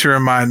wanted to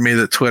remind me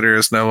that Twitter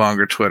is no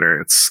longer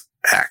Twitter. It's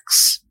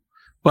X.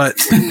 But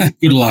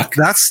good luck.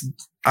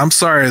 I'm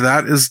sorry,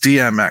 that is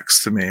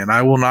DMX to me, and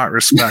I will not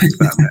respect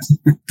that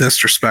man.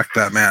 Disrespect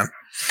that man.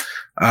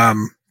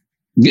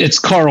 It's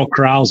Carl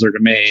Krauser to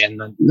me,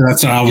 and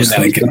that's what I was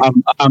thinking.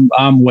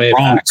 I'm way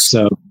back.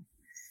 So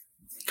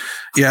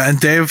yeah, and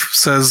Dave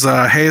says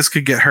Hayes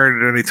could get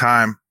hurt at any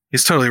time.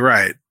 He's totally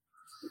right.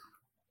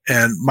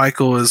 And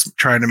Michael is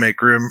trying to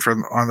make room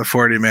on the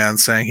 40 man,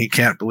 saying he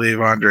can't believe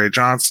Andre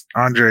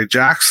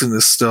Jackson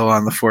is still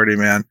on the 40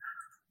 man.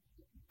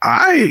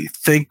 I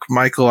think,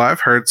 Michael, I've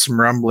heard some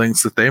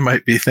rumblings that they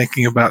might be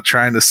thinking about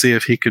trying to see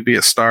if he could be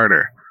a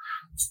starter.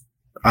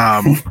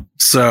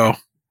 So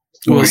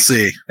we'll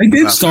see. They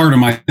did start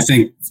him, I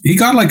think. He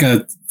got like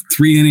a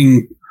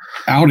 3-inning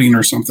outing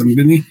or something,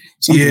 didn't he?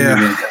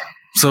 Yeah.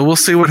 So we'll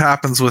see what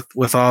happens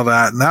with all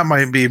that. And that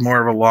might be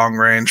more of a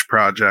long-range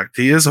project.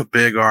 He is a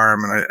big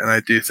arm, and I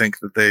do think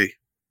that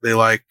they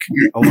like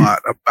a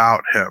lot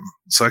about him.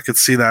 So I could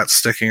see that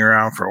sticking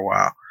around for a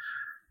while.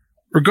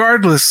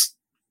 Regardless,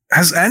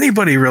 has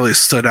anybody really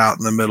stood out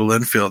in the middle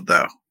infield,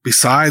 though?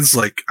 Besides,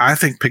 I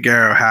think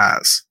Peguero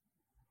has.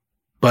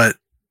 But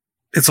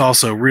it's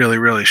also really,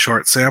 really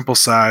short sample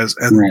size,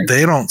 and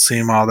they don't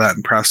seem all that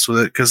impressed with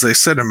it because they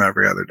sit him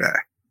every other day.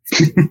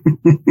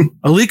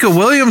 Alika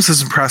Williams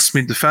has impressed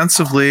me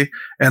defensively,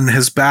 and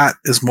his bat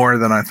is more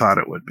than I thought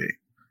it would be.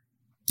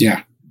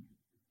 Yeah.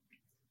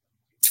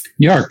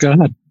 Yark, go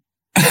ahead.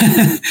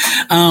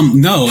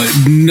 No,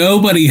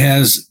 nobody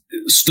has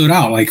stood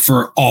out. Like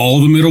for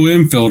all the middle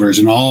infielders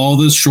and all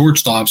the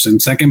shortstops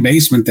and second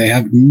baseman,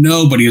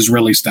 nobody has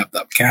really stepped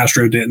up.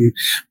 Castro didn't,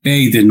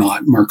 Bay did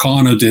not,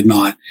 Marcano did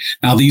not.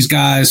 Now these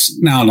guys,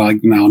 now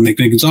Nick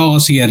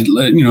Gonzalez, he had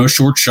a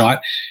short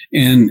shot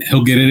and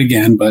he'll get it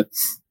again. But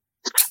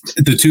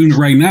the two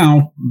right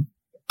now,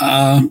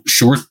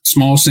 short,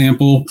 small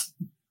sample,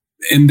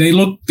 and they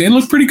look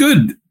pretty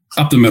good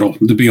up the middle,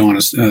 to be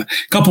honest. A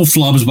couple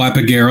flubs by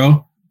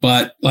Peguero,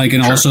 but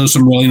also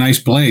some really nice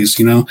plays.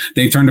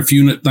 They turned a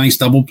few nice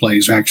double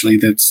plays actually.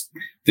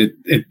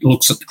 It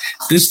looks,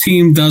 this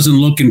team doesn't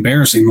look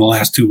embarrassing the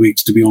last 2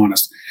 weeks, to be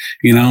honest.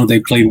 They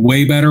played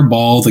way better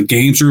ball. The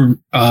games are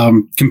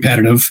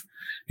competitive.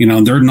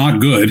 They're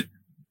not good,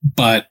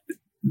 but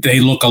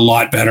they look a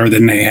lot better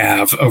than they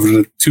have over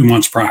the 2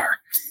 months prior.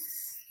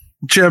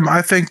 Jim,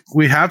 I think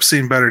we have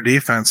seen better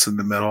defense in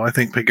the middle. I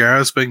think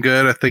Peguero's been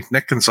good. I think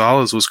Nick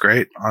Gonzalez was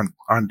great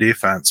on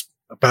defense,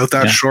 both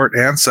at short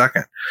and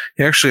second.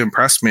 He actually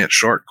impressed me at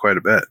short quite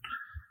a bit.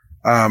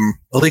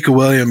 Alika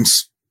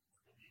Williams,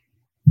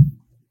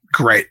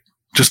 great.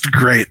 Just a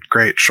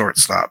great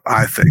shortstop,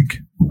 I think.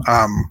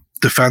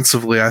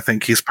 Defensively, I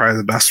think he's probably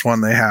the best one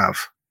they have,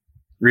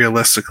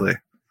 realistically.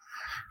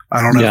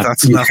 I don't know if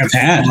that's enough to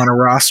keep him on a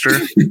roster.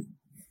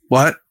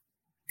 What?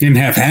 Didn't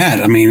have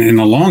had. I mean, in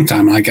a long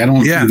time. I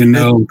don't even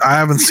know. I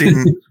haven't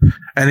seen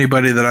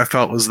anybody that I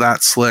felt was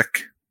that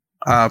slick.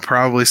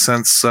 Probably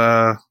since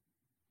Jack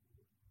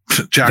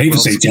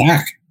Wilson. Say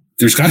Jack.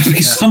 There's got to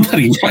be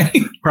somebody, right?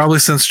 Probably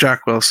since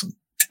Jack Wilson.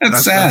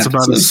 That's sad. That's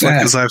about as slick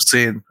as I've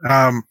seen.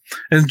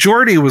 And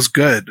Jordy was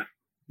good.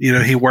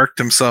 He worked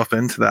himself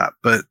into that,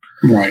 but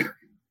right.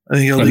 I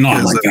think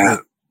Alika is a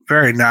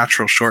very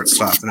natural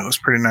shortstop, and it was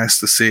pretty nice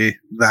to see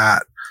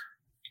that.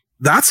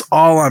 That's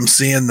all I'm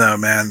seeing, though,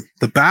 man.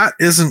 The bat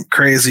isn't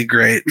crazy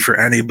great for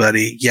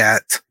anybody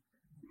yet.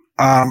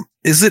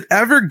 Is it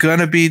ever going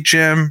to be,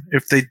 Jim,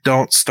 if they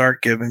don't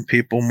start giving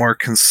people more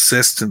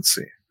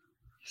consistency?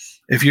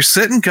 If you're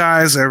sitting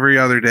guys every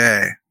other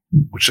day,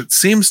 which it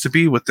seems to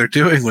be what they're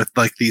doing with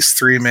these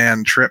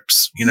 3-man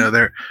trips,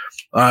 they're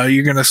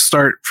you're going to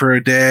start for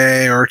a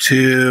day or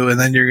two, and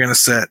then you're going to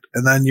sit,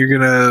 and then you're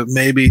going to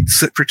maybe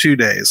sit for 2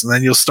 days, and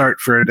then you'll start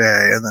for a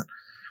day, and then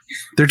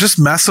they're just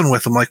messing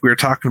with them like we were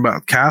talking about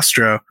with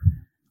Castro.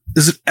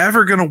 Is it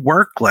ever going to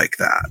work like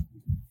that?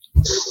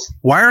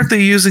 Why aren't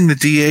they using the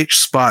DH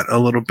spot a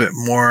little bit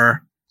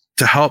more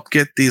to help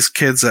get these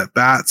kids at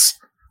bats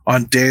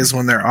on days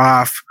when they're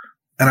off?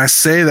 And I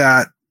say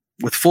that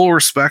with full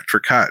respect for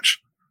Kutch,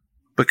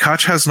 but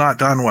Kutch has not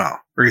done well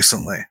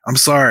recently. I'm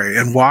sorry.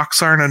 And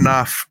walks aren't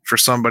enough for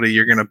somebody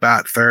you're going to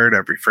bat third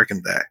every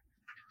freaking day.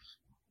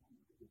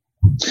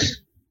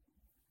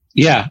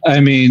 Yeah,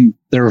 I mean,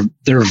 they're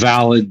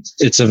valid.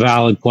 It's a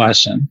valid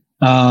question.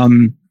 I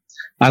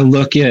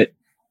look at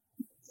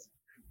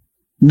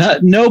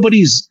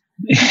nobody's.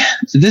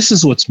 This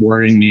is what's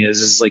worrying me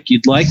is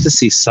you'd like to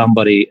see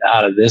somebody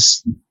out of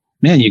this.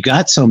 Man, you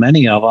got so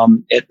many of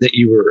them that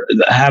you were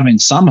having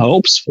some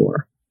hopes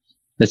for,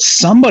 that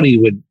somebody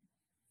would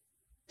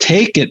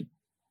take it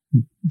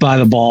by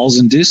the balls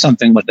and do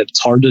something with it. It's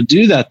hard to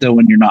do that though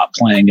when you're not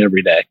playing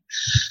every day.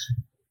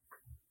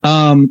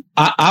 I'm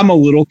a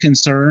little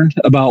concerned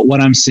about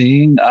what I'm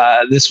seeing.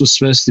 This was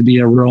supposed to be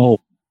a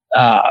real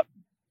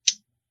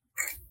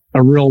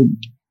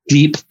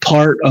deep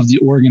part of the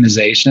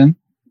organization.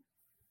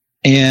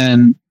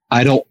 And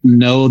I don't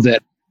know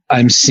that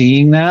I'm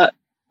seeing that.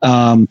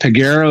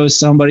 Peguero is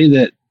somebody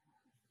that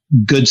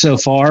good so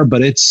far,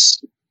 but how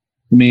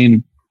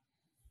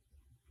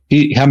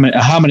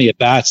many at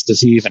bats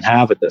does he even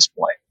have at this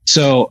point?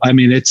 So, I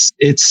mean,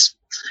 it's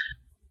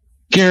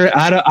Garrett.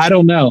 I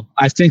don't know.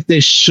 I think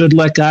they should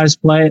let guys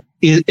play.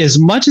 As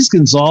much as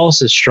Gonzalez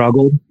has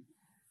struggled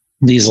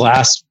these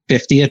last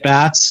 50 at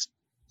bats,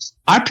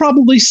 I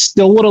probably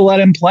still would have let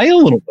him play a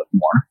little bit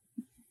more.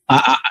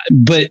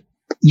 But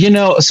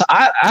so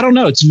I don't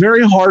know. It's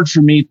very hard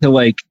for me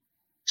to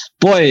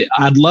boy,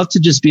 I'd love to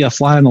just be a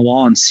fly on the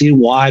wall and see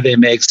why they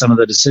make some of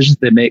the decisions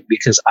they make,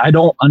 because I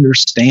don't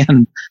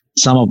understand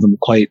some of them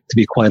to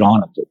be quite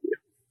honest with you.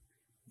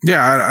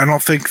 Yeah, I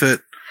don't think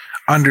that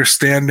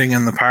understanding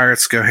and the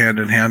Pirates go hand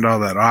in hand all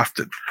that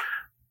often.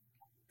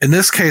 In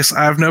this case,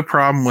 I have no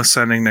problem with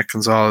sending Nick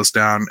Gonzalez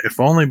down, if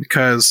only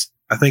because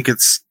I think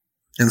it's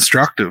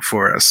instructive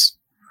for us.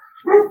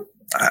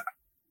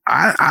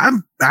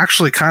 I'm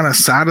actually kind of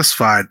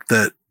satisfied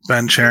that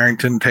Ben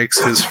Cherington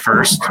takes his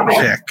first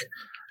pick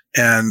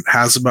and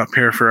has him up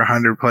here for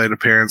 100 plate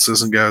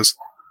appearances and goes,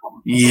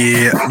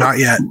 yeah, not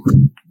yet,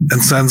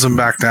 and sends him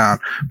back down.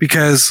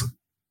 Because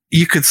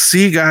you could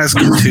see guys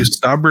get too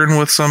stubborn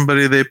with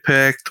somebody they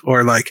picked,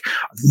 or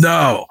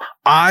no,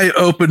 I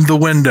opened the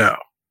window.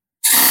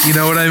 You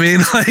know what I mean?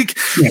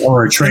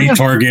 Or a trade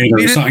target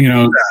or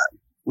something,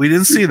 We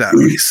didn't see that.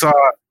 We saw,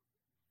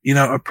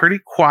 a pretty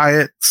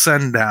quiet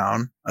send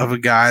down of a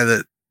guy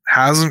that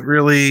hasn't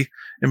really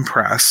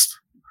impressed.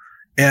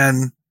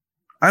 And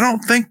I don't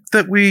think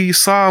that we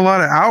saw a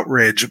lot of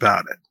outrage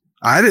about it.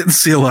 I didn't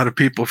see a lot of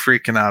people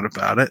freaking out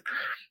about it.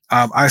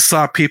 I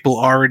saw people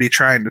already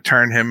trying to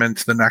turn him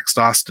into the next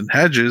Austin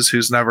Hedges,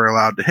 who's never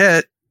allowed to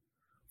hit,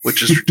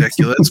 which is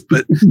ridiculous.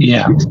 But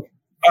yeah,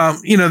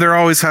 there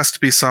always has to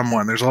be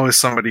someone. There's always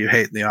somebody you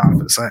hate in the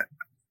office.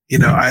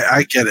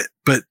 I get it,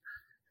 but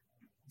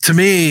to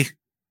me,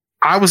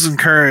 I was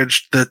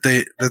encouraged that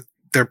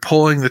they're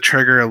pulling the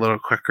trigger a little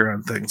quicker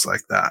on things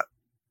like that.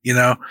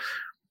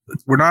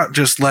 We're not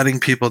just letting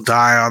people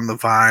die on the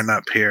vine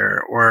up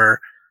here, or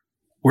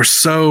we're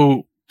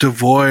so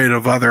devoid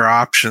of other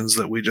options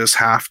that we just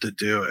have to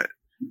do it.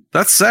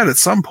 That said, at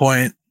some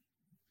point,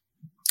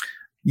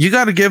 you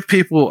got to give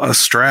people a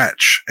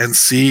stretch and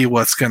see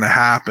what's going to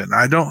happen.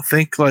 I don't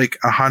think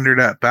 100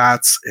 at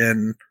bats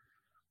in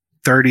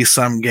 30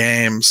 some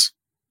games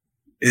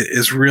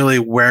is really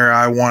where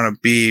I want to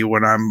be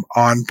when I'm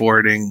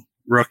onboarding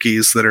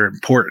rookies that are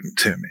important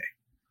to me.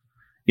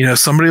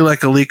 Somebody like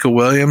Alika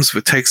Williams, if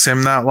it takes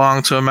him that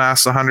long to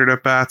amass 100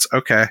 at bats,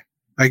 okay,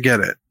 I get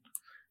it,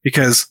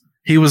 because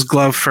he was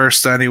glove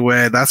first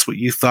anyway. That's what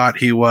you thought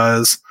he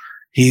was.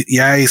 He's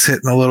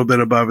hitting a little bit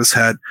above his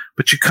head,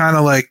 but you kind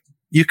of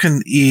you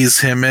can ease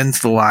him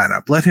into the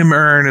lineup. Let him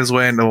earn his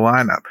way into the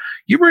lineup.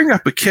 You bring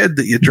up a kid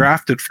that you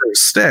drafted for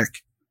his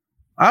stick.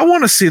 I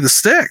want to see the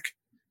stick.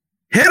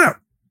 Hit him.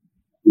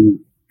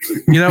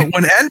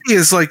 When Endy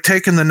is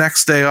taking the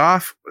next day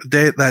off,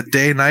 that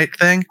day-night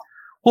thing,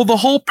 well, the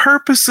whole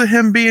purpose of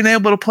him being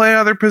able to play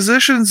other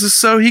positions is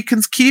so he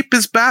can keep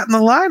his bat in the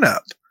lineup.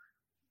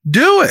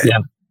 Do it.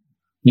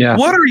 Yeah.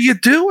 What are you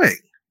doing?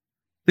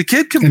 The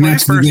kid can and play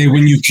that's first. The day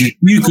when you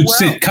could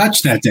sit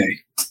Kutch that day.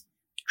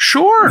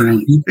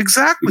 Sure.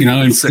 Exactly.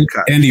 And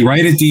Endy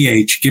right at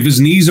DH. Give his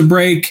knees a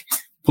break.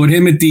 Put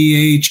him at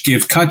DH.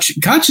 Give Kutch.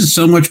 Kutch is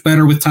so much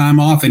better with time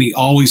off, and he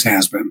always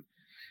has been.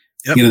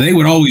 Yep. They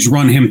would always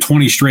run him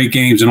 20 straight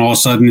games, and all of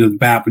a sudden the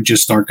bat would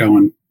just start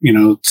going,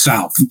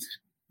 south.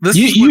 This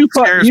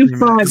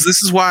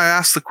is why I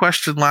asked the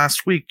question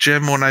last week,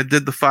 Jim, when I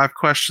did the 5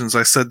 questions.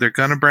 I said they're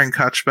going to bring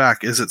Kutch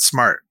back. Is it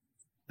smart?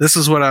 This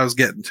is what I was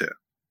getting to.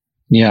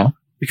 Yeah.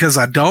 Because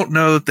I don't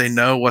know that they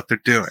know what they're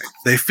doing.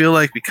 They feel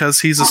like because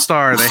he's a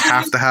star, they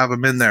have to have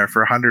him in there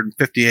for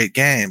 158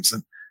 games,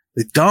 and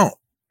they don't.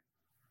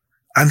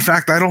 In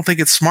fact, I don't think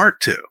it's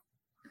smart to.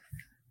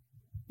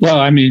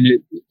 Well, I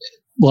mean,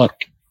 look,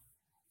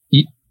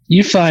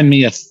 you find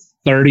me a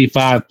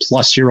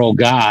 35-plus-year-old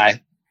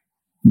guy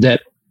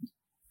that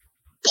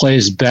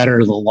plays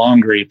better the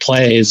longer he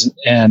plays,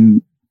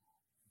 and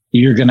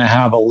you're going to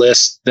have a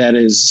list that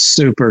is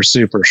super,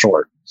 super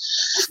short.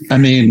 I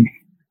mean,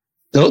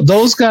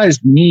 those guys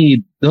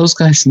need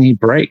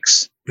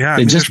breaks. Yeah,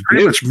 they just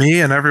pretty much me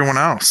and everyone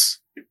else.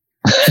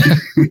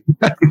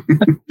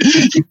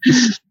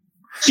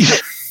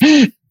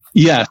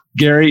 Yeah,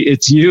 Gary,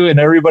 it's you and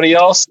everybody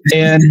else.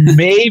 And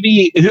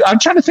maybe I'm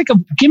trying to think of,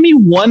 give me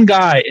one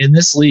guy in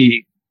this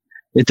league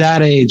at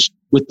that age,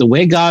 with the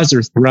way guys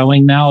are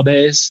throwing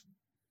nowadays,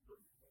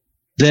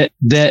 that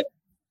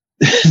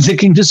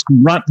can just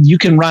run. You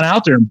can run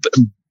out there and,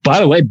 by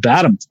the way,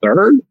 bat him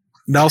third.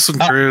 Nelson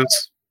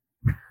Cruz.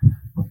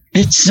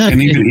 He's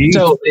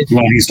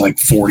like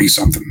 40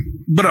 something.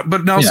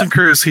 But Nelson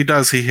Cruz, he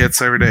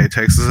hits every day. He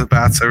takes his at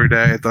bats every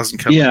day. It doesn't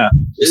kill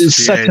him.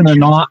 It's such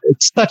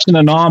an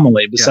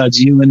anomaly. Besides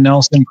you and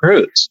Nelson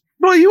Cruz.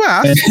 Well, you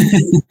asked.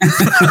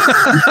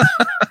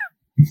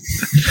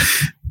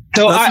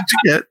 So That's what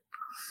you get.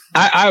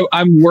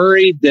 I'm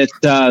worried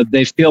that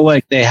they feel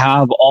like they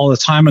have all the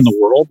time in the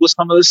world with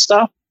some of this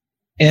stuff,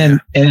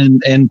 and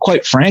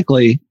quite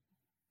frankly,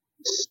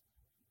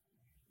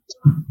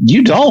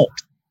 you don't.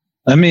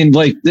 I mean,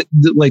 like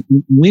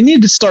we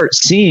need to start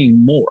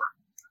seeing more.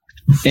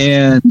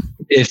 And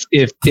if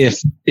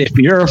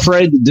you're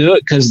afraid to do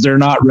it because they're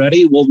not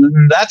ready, well,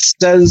 then that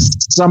says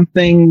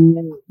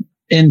something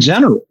in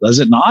general, does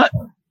it not?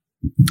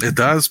 It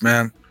does,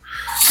 man.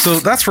 So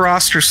that's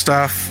roster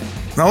stuff.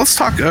 Now let's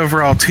talk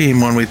overall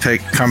team when we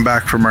come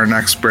back from our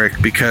next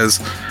break, because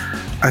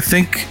I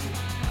think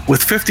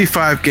with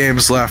 55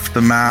 games left,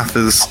 the math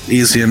is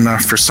easy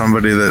enough for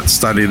somebody that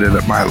studied it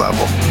at my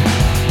level.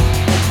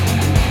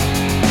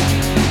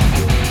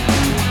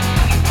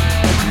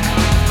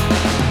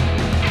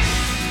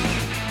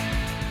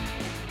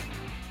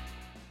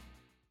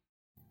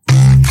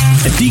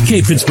 At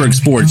DK Pittsburgh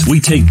Sports,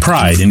 we take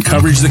pride in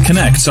coverage that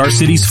connects our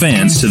city's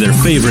fans to their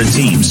favorite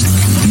teams.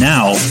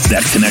 Now,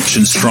 that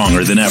connection's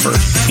stronger than ever.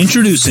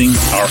 Introducing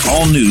our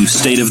all-new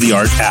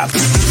state-of-the-art app.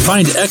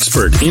 Find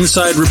expert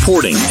inside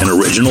reporting and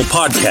original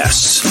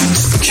podcasts.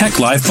 Check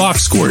live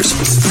box scores.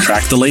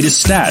 Track the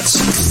latest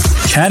stats.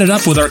 Chat it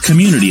up with our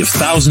community of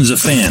thousands of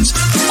fans,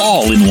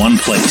 all in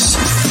one place.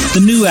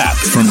 The new app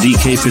from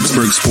DK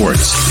Pittsburgh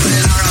Sports.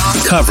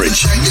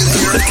 Coverage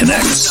that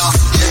connects.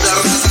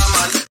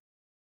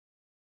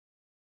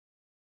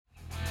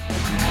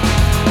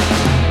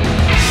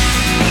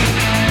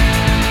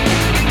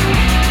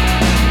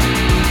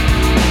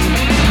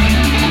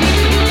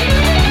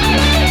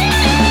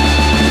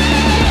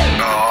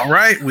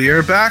 We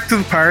are back to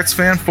the Pirates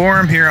Fan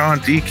Forum here on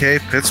DK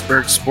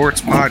Pittsburgh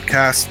Sports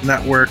Podcast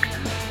Network,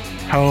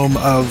 home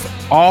of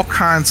all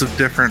kinds of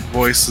different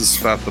voices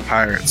about the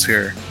Pirates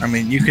here. I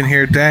mean, you can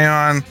hear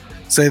Dayon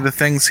say the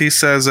things he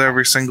says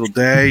every single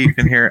day. You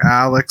can hear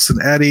Alex and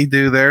Eddie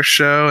do their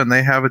show, and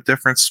they have a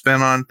different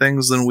spin on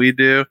things than we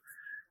do.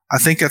 I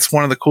think that's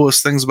one of the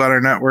coolest things about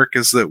our network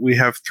is that we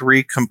have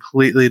three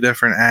completely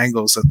different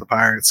angles at the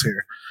Pirates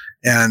here.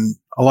 And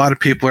a lot of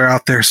people are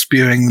out there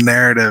spewing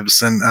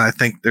narratives, and I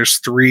think there's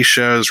three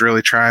shows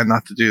really trying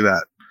not to do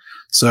that.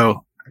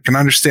 So I can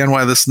understand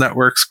why this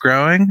network's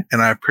growing,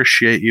 and I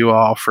appreciate you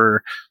all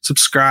for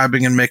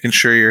subscribing and making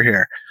sure you're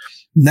here.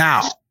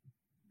 Now,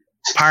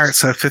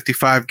 Pirates have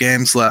 55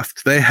 games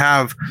left. They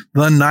have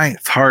the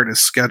 9th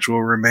hardest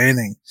schedule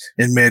remaining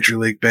in Major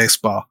League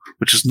Baseball,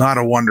 which is not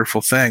a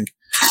wonderful thing.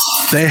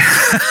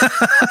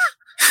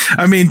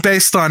 I mean,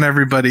 based on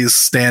everybody's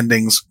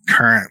standings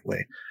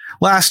currently.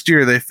 Last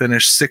year, they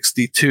finished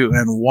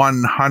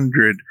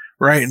 62-100.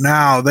 Right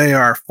now, they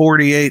are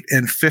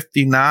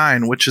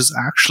 48-59, which is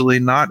actually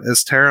not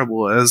as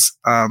terrible as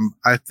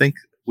I think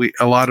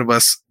a lot of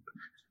us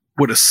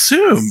would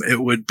assume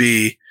it would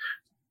be,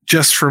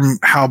 just from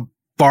how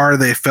far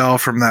they fell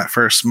from that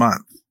first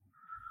month.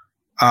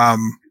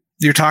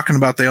 You're talking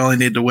about they only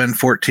need to win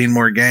 14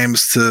 more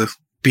games to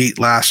beat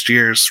last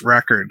year's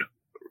record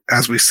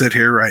as we sit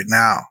here right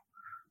now.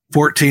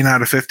 14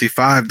 out of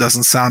 55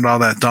 doesn't sound all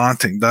that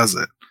daunting, does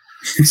it?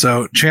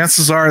 So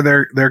chances are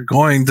they're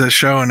going to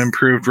show an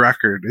improved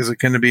record. Is it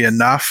going to be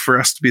enough for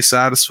us to be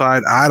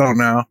satisfied? I don't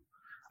know.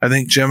 I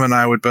think Jim and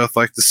I would both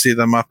like to see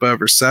them up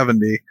over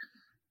 70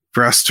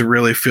 for us to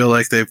really feel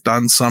like they've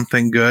done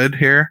something good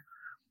here.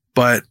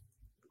 But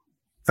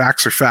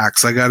facts are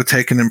facts. I got to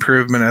take an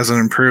improvement as an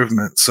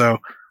improvement. So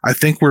I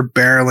think we're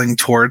barreling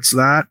towards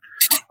that.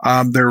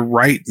 They're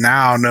right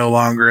now no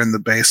longer in the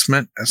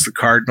basement as the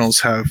Cardinals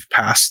have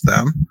passed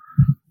them.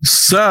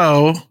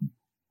 So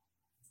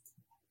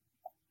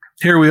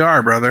here we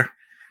are, brother.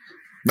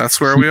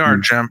 That's where we are,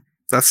 Jim.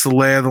 That's the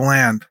lay of the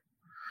land.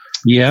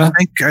 Yeah.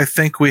 I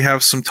think we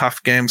have some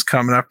tough games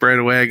coming up right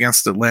away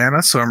against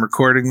Atlanta. So I'm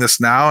recording this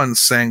now and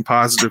saying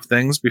positive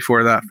things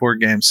before that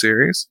 4-game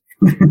series.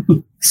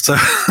 So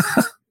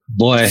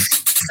boy,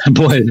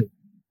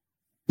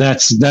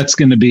 that's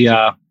going to be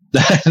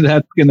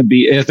that's going to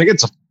be, I think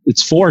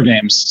it's 4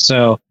 games.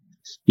 So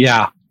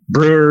yeah,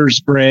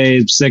 Brewers,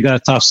 Braves, they got a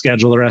tough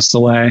schedule the rest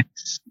of the way.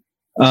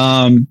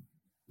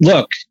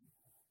 Look,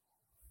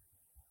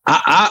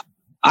 I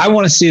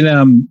want to see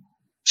them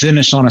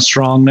finish on a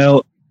strong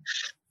note.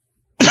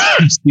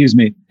 Excuse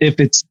me. If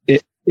it's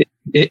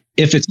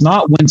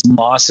not wins and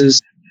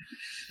losses,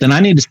 then I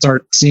need to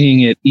start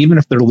seeing it. Even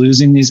if they're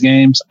losing these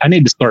games, I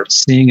need to start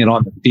seeing it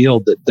on the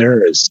field that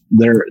there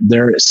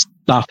is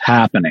stuff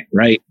happening.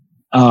 Right?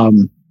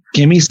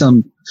 Give me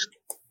some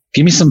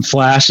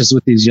flashes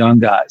with these young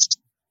guys.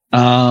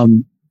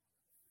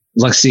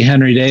 Let's see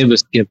Henry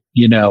Davis give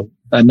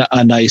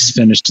a nice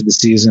finish to the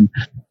season.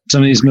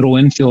 Some of these middle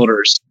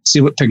infielders,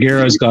 see what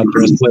Figueroa's got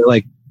for us.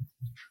 Like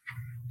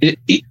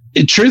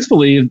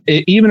truthfully,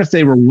 even if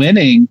they were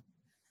winning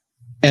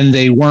and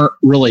they weren't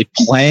really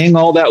playing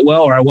all that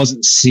well, or I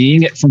wasn't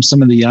seeing it from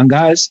some of the young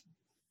guys,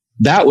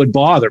 that would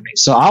bother me.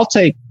 So I'll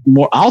take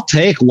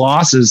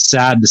losses,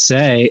 sad to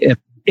say,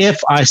 if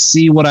I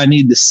see what I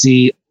need to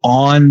see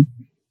on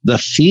the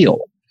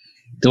field.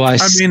 Do I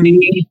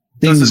see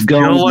things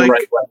going the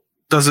right way?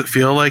 Does it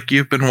feel like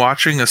you've been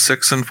watching a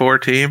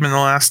 6-4 team in the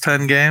last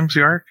 10 games,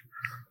 Yark?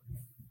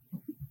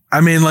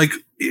 I mean, like,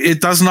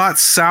 it does not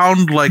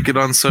sound like it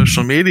on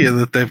social media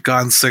that they've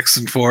gone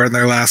 6-4 in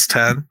their last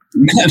 10.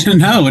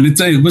 No,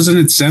 and wasn't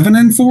it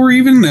 7-4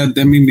 even?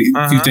 I mean,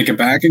 if you take it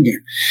back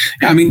again,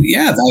 I mean,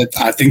 yeah,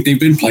 I think they've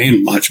been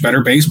playing much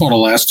better baseball the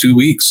last 2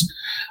 weeks.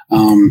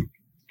 And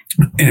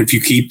if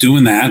you keep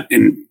doing that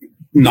and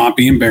not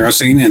be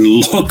embarrassing and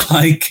look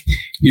like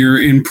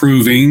you're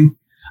improving,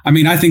 I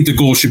mean, I think the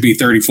goal should be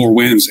 34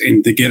 wins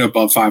and to get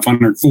above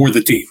 500 for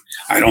the team.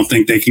 I don't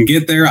think they can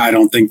get there. I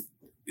don't think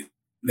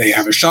they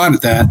have a shot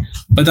at that,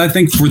 but I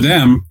think for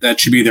them, that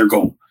should be their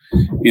goal.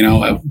 You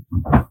know,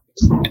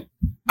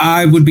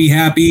 I would be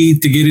happy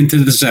to get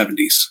into the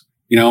 70s.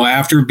 You know,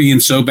 after being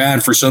so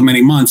bad for so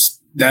many months,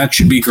 that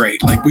should be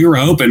great. Like, we were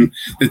hoping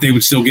that they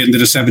would still get into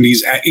the 70s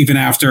even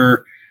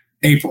after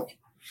April.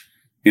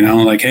 You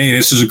know, like, hey,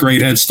 this is a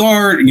great head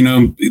start. You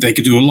know, they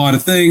could do a lot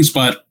of things,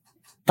 but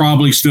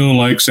probably still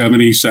like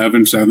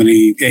 77,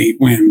 78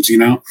 wins, you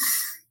know?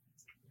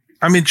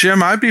 I mean,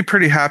 Jim, I'd be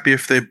pretty happy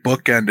if they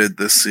bookended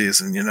this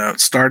season. You know,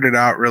 it started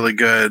out really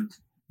good,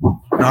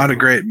 not a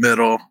great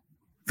middle,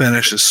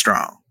 finishes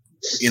strong.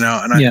 You know,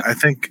 and I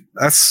think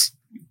that's,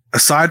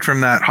 aside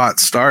from that hot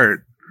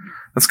start,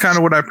 that's kind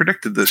of what I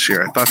predicted this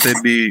year. I thought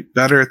they'd be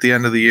better at the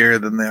end of the year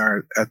than they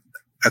are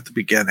at the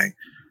beginning.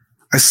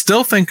 I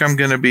still think I'm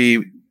going to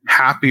be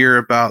happier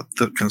about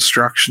the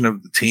construction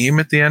of the team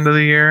at the end of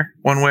the year,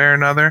 one way or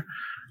another.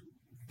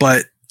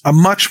 But I'm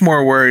much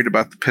more worried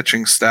about the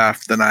pitching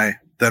staff than I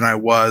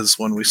was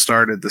when we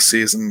started the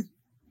season.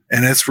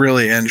 And it's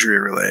really injury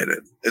related.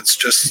 It's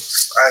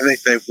just, I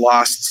think they've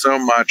lost so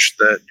much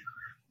that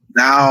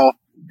now,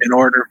 in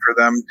order for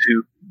them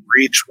to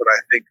reach what I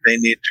think they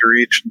need to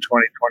reach in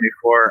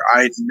 2024,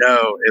 I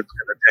know it's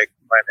going to take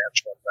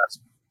financial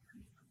investment.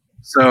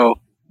 So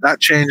that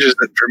changes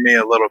it for me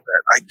a little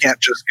bit. I can't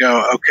just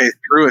go, okay,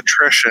 through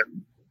attrition,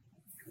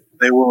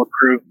 they will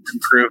improve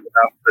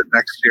enough that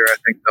next year I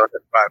think they'll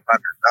hit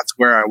 500. That's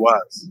where I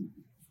was.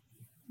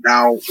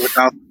 Now,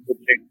 without the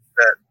pitching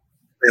that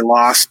they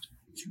lost,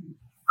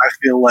 I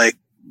feel like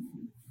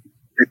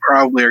they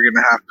probably are going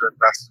to have to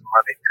invest some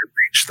money to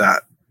reach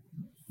that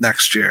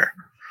next year.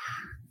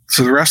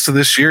 So the rest of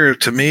this year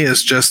to me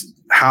is just,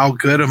 how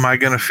good am I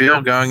going to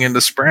feel going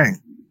into spring?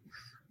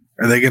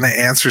 Are they going to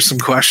answer some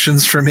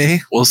questions for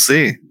me? We'll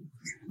see.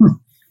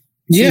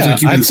 Yeah,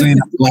 like you've been saying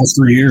that the last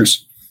 3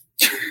 years.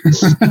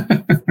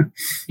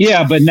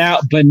 Yeah, but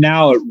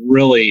now it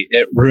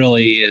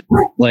really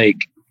like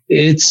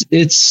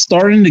it's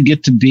starting to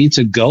get to be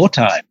to go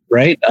time,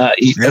 right?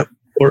 Yep.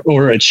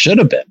 Or it should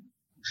have been.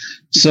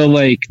 So,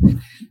 like,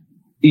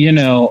 you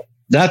know,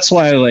 that's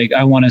why, like,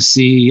 I want to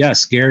see.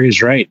 Yes,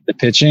 Gary's right. The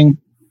pitching.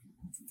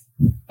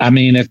 I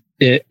mean,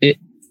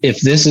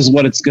 if this is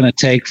what it's going to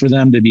take for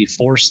them to be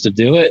forced to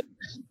do it,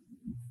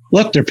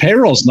 look, their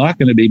payroll's not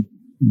going to be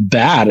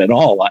bad at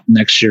all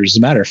next year. As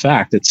a matter of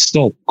fact, it's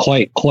still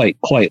quite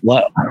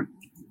low.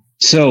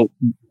 So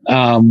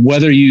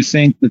whether you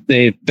think that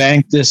they've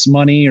banked this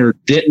money or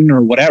didn't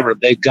or whatever,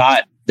 they've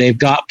got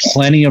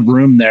plenty of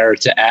room there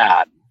to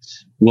add.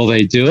 Will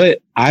they do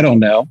it? I don't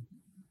know.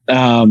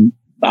 I'll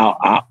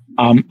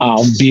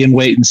be in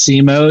wait and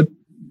see mode.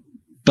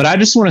 But I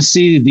just want to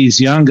see these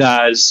young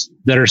guys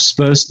that are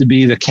supposed to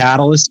be the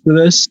catalyst for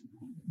this.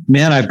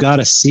 Man, I've got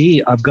to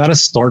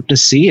start to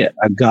see it.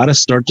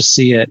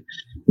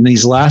 And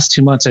these last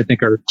 2 months, I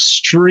think, are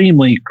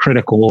extremely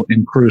critical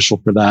and crucial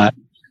for that.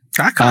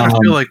 I kind of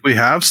feel like we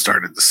have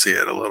started to see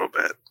it a little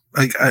bit.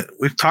 Like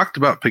we've talked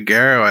about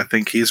Peguero. I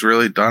think he's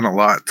really done a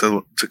lot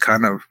to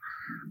kind of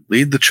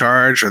lead the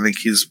charge. I think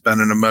he's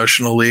been an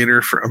emotional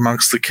leader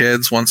amongst the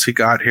kids. Once he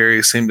got here,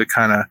 he seemed to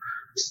kind of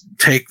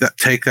take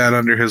that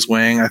under his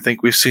wing. I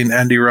think we've seen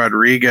Andy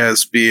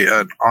Rodriguez be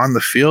an on the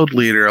field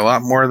leader a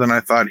lot more than I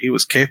thought he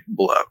was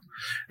capable of.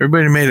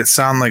 Everybody made it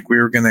sound like we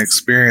were going to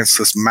experience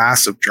this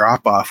massive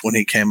drop off when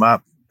he came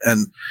up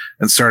and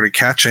started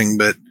catching,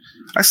 but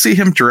I see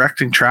him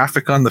directing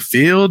traffic on the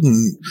field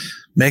and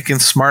making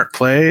smart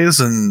plays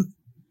and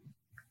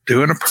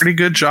doing a pretty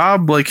good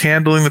job, like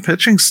handling the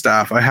pitching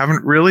staff. I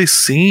haven't really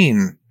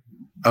seen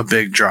a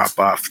big drop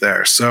off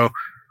there. So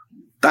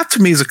that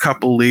to me is a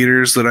couple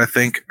leaders that I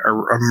think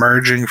are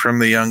emerging from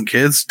the young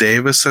kids.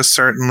 Davis has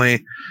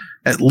certainly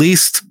at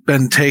least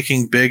been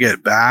taking big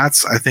at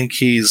bats. I think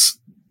he's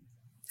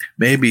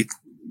maybe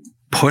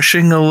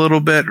pushing a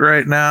little bit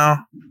right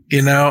now,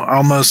 you know,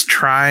 almost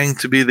trying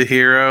to be the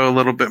hero a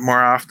little bit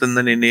more often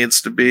than he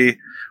needs to be,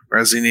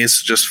 whereas he needs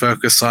to just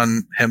focus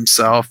on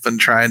himself and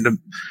trying to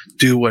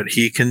do what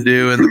he can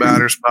do in the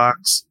batter's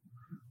box.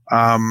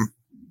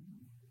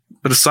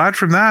 But aside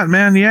from that,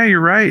 man, yeah,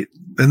 you're right.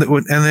 And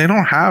they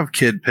don't have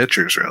kid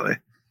pitchers, really.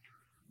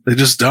 They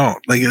just don't.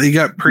 Like, you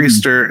got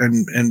Priester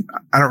and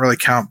I don't really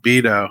count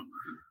Beto.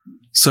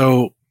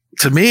 So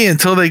to me,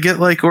 until they get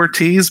like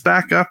Ortiz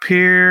back up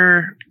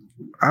here,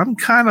 I'm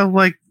kind of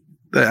like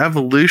the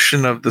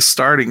evolution of the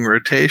starting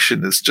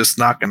rotation is just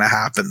not going to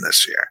happen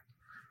this year.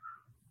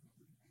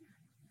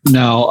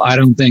 No, I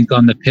don't think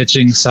on the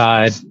pitching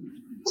side.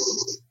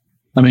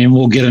 I mean,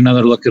 we'll get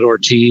another look at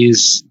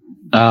Ortiz.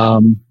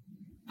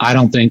 I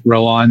don't think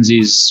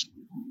Roanzi's,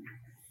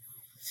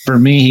 for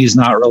me, he's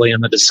not really in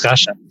the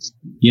discussion,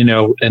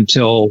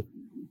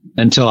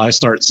 until I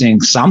start seeing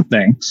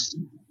something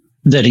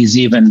that he's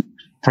even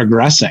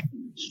progressing.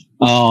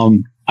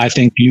 I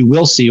think you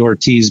will see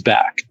Ortiz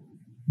back.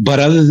 But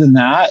other than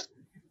that,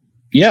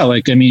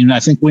 I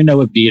think we know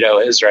what Vito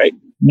is, right?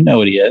 We know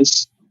what he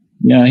is.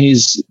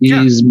 He's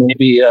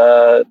maybe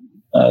a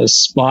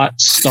spot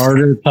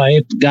starter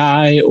type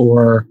guy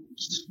or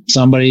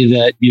somebody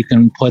that you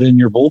can put in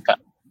your bullpen.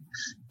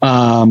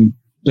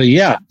 But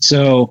yeah,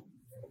 so,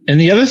 and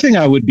the other thing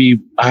I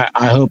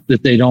hope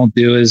that they don't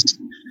do is,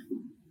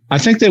 I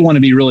think they want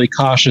to be really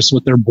cautious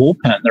with their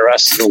bullpen the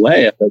rest of the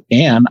way if they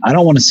can. I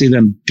don't want to see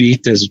them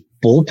beat this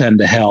bullpen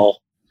to hell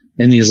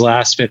in these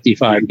last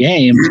 55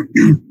 games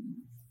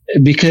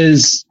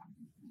because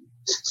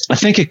I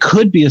think it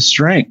could be a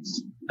strength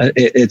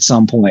at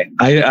some point.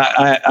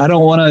 I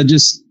don't want to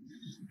just,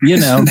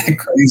 Isn't that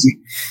crazy?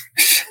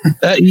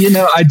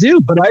 I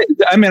do, but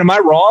I mean, am I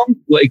wrong?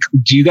 Like,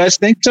 do you guys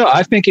think so?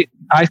 I think it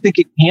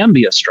can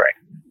be a strength.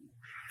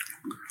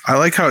 I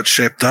like how it's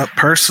shaped up.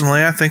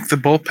 Personally, I think the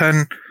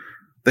bullpen,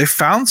 they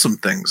found some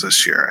things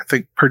this year. I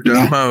think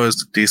Perdomo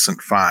is a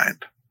decent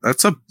find.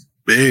 That's a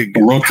big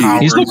rookie.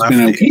 He's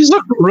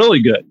looked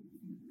really good.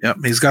 Yep,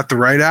 he's got the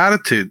right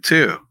attitude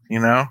too.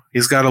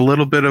 He's got a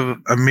little bit of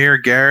Amir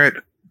Garrett,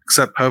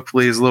 except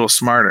hopefully he's a little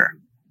smarter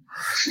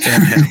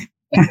than him.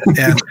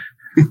 And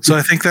so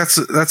I think that's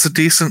a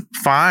decent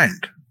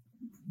find.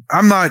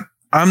 I'm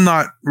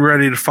not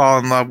ready to fall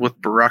in love with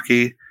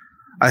Borucki.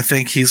 I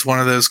think he's one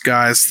of those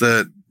guys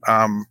that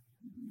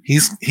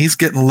he's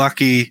getting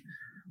lucky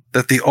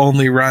that the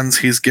only runs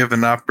he's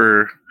given up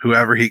are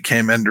whoever he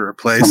came in to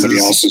replace. Somebody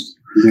else's.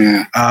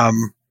 Yeah.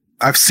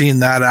 I've seen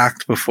that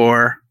act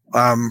before.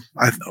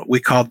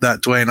 We called that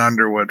Dwayne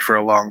Underwood for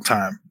a long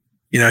time.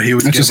 He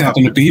would. That just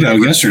happened to Vito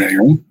yesterday,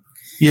 right?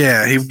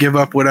 Yeah, he would give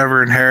up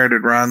whatever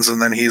inherited runs,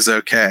 and then he's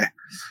okay.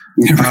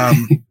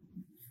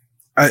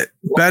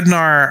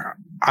 Bednar,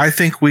 I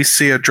think we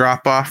see a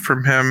drop off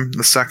from him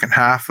the second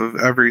half of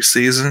every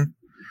season,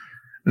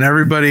 and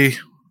everybody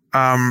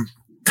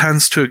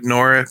tends to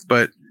ignore it.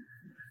 But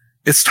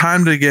it's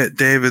time to get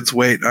David's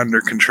weight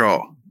under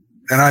control,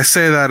 and I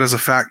say that as a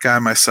fat guy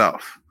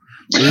myself.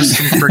 Lose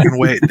some freaking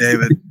weight,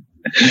 David.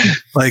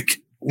 Like,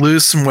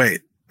 lose some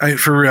weight.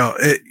 For real.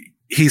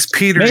 He's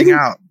petering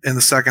out in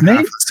the second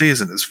half of the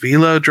season. His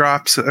velo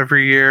drops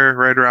every year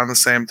right around the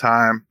same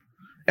time.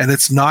 And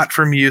it's not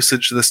from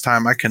usage this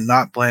time. I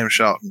cannot blame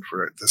Shelton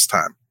for it this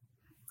time.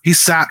 He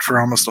sat for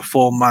almost a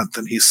full month,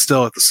 and he's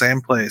still at the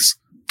same place,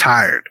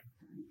 tired,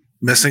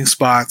 missing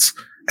spots.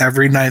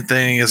 Every ninth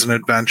inning is an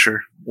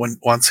adventure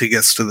once he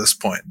gets to this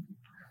point.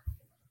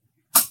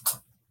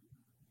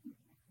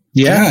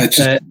 Yeah.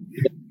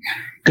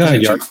 Go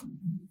ahead, York.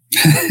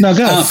 No,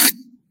 go ahead.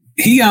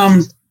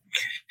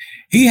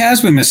 He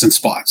has been missing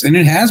spots, and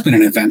it has been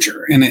an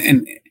adventure. And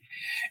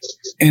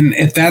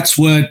if that's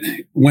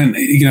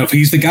if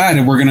he's the guy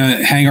that we're going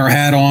to hang our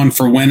hat on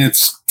for when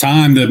it's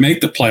time to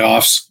make the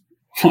playoffs,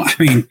 I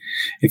mean,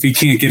 if he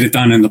can't get it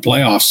done in the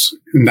playoffs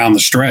and down the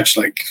stretch,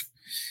 like,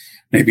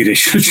 maybe they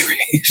should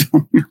trade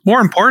him.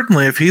 More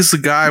importantly, if he's the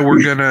guy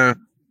we're going to,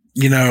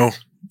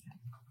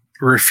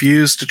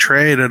 refuse to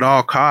trade at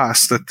all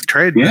costs at the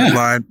trade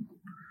deadline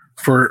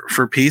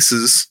for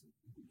pieces,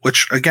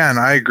 which again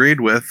I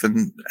agreed with,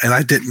 and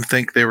I didn't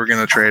think they were going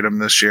to trade him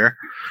this year.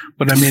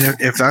 But I mean,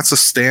 if that's a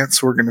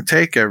stance we're going to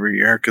take every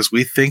year because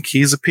we think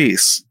he's a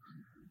piece.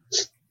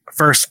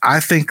 First, I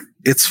think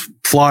it's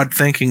flawed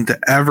thinking to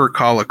ever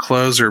call a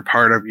closer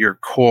part of your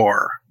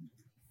core.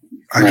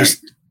 I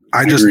just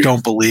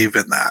don't believe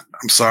in that.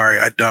 I'm sorry,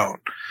 I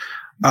don't.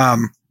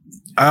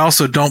 I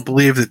also don't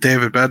believe that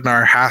David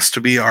Bednar has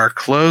to be our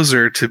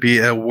closer to be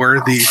a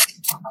worthy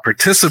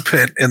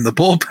participant in the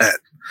bullpen.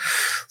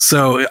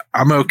 So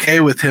I'm okay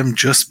with him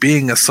just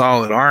being a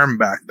solid arm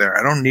back there.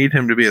 I don't need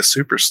him to be a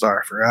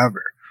superstar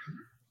forever.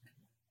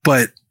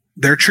 But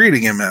they're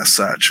treating him as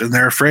such, and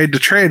they're afraid to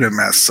trade him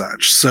as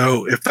such.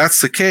 So if that's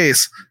the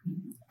case,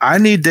 I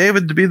need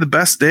David to be the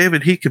best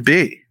David he could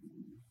be.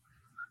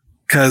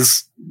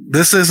 Because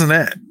this isn't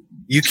it.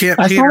 You can't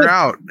peter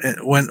out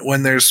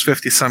when there's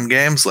 50-some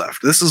games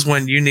left. This is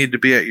when you need to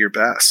be at your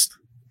best.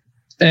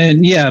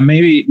 And yeah,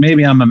 maybe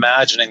I'm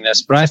imagining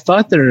this, but I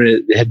thought there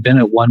had been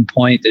at one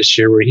point this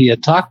year where he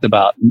had talked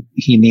about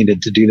he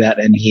needed to do that,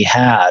 and he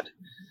had.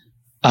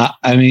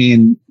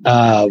 Am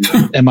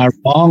I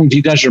wrong? Do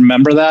you guys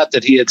remember that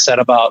he had said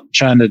about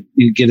trying to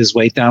get his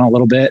weight down a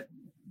little bit?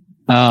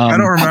 I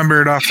don't remember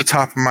it off the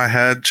top of my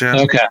head, Jim.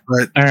 Okay,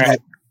 but all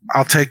right.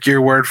 I'll take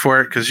your word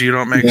for it because you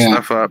don't make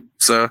stuff up.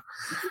 So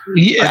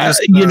yeah,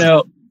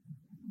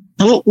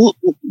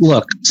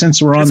 look,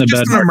 since we're on the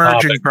Bednar, it's an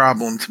emerging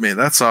problem to me.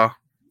 That's all.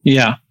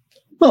 Yeah.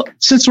 Well,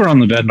 since we're on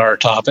the Bednar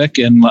topic,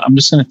 and I'm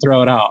just going to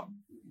throw it out.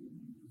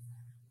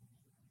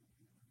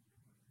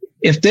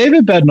 If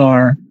David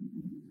Bednar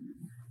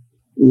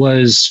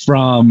was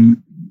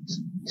from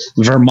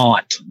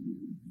Vermont,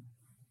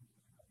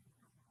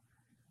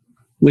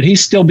 would he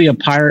still be a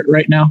Pirate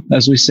right now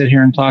as we sit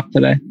here and talk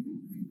today?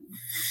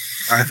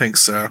 I think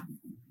so.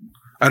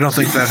 I don't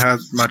think that had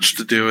much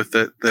to do with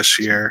it this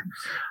year.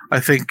 I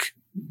think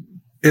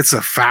it's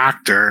a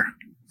factor,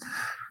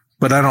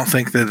 but I don't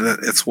think that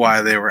it's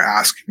why they were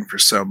asking for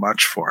so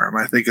much for him.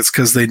 I think it's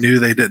because they knew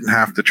they didn't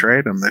have to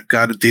trade him. They've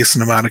got a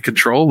decent amount of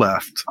control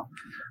left.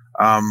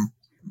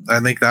 I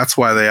think that's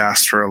why they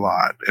asked for a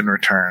lot in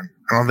return.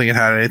 I don't think it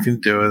had anything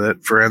to do with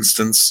it. For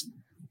instance,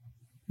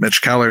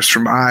 Mitch Keller's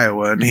from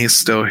Iowa, and he's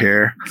still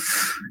here.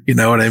 You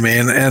know what I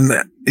mean? And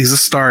he's a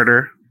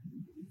starter,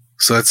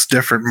 so it's a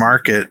different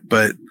market.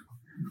 But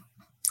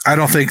I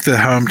don't think the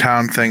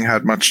hometown thing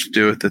had much to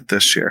do with it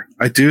this year.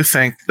 I do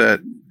think that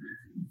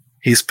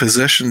he's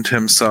positioned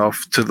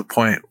himself to the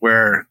point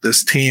where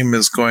this team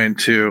is going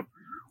to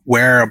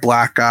wear a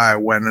black eye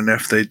when and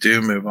if they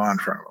do move on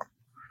from him.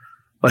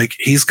 Like,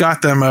 he's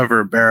got them over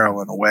a barrel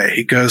in a way.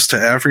 He goes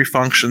to every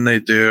function they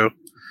do.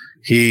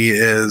 He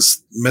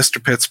is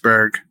Mr.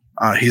 Pittsburgh.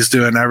 He's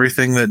doing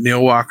everything that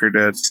Neil Walker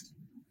did.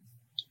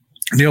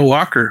 Neil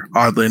Walker,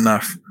 oddly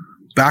enough,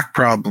 back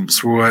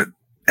problems were what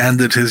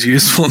ended his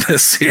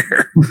usefulness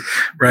here,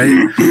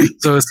 right?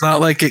 So it's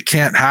not like it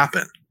can't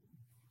happen.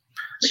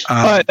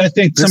 I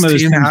think this some of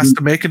this team has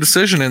to make a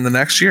decision in the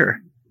next year.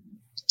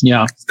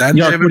 Yeah. Then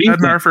David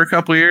Bednar for a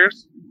couple of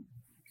years.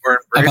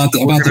 About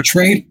the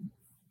trade?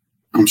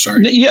 I'm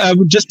sorry. Yeah,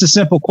 just a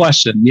simple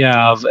question.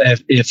 Yeah,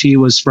 if he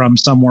was from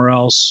somewhere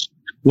else,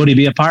 would he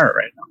be a Pirate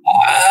right now?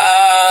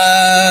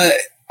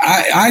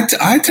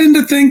 I tend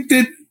to think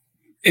that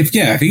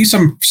if he's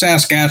from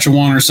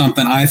Saskatchewan or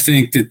something, I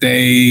think that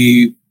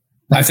the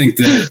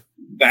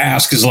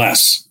ask is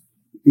less.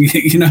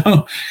 You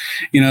know,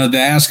 the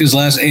ask is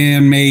less,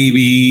 and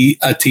maybe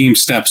a team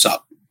steps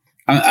up.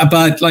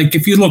 But like,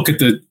 if you look at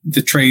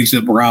the trades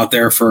that were out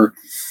there for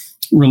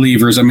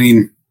relievers, I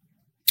mean,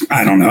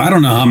 I don't know. I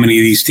don't know how many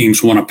of these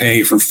teams want to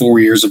pay for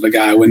 4 years of a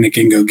guy when they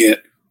can go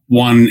get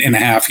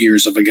 1.5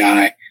 years of a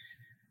guy,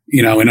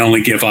 you know, and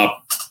only give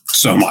up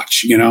so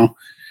much, you know.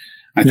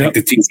 I think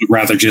the teams would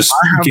rather just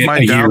get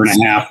a year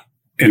and a half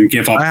and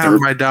give up. I have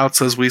my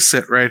doubts as we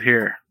sit right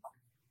here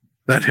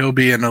that he'll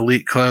be an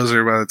elite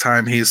closer by the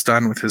time he's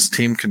done with his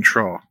team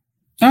control.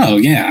 Oh,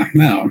 yeah.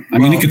 No. I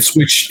mean, it could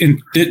switch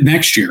in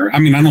next year. I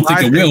mean, I don't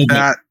think it will.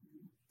 But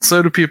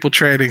so do people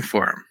trading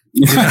for him.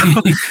 You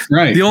know?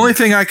 Right. The only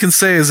thing I can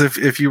say is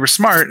if you were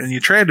smart and you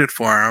traded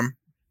for him,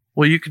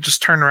 well, you could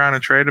just turn around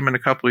and trade him in a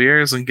couple of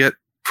years and get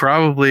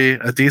probably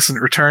a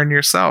decent return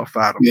yourself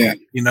out of him.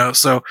 You know,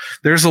 so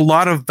there's a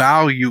lot of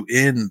value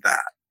in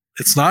that.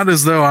 It's not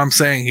as though I'm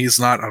saying he's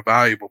not a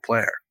valuable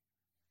player.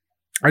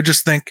 I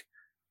just think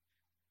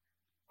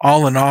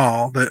all in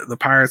all, the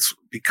Pirates,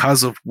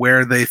 because of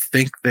where they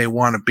think they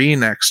want to be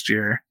next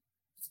year,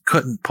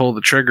 couldn't pull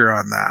the trigger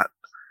on that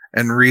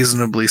and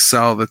reasonably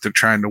sell that they're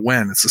trying to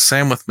win. It's the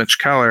same with Mitch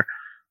Keller,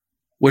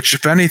 which,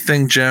 if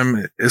anything,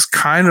 Jim, is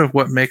kind of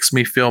what makes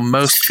me feel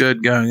most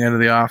good going into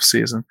the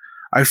offseason.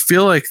 I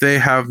feel like they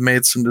have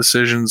made some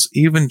decisions,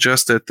 even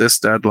just at this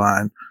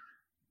deadline,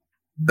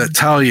 that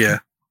tell you,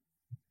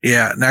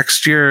 yeah,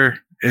 next year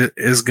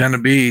is going to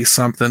be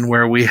something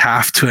where we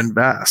have to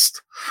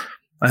invest.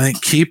 I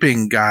think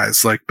keeping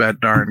guys like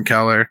Bednar and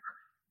Keller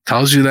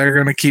tells you they're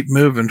going to keep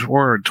moving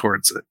forward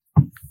towards it.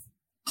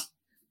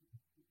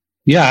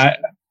 Yeah,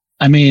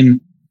 I mean,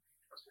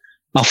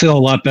 I'll feel a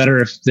lot better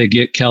if they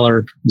get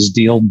Keller's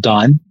deal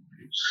done.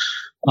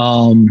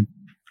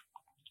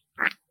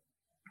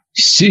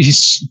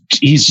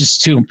 He's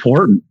just too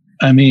important.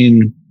 I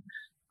mean,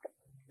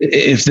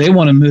 if they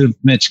want to move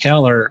Mitch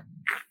Keller,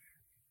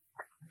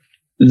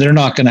 they're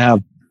not going to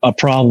have a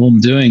problem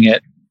doing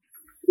it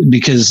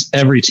because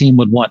every team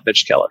would want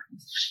Mitch Keller.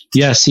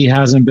 Yes, he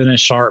hasn't been as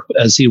sharp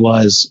as he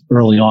was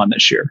early on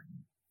this year.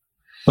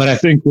 But I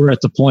think we're at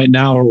the point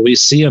now where we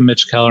see a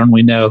Mitch Keller and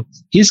we know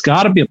he's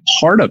got to be a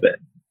part of it.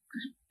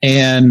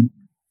 And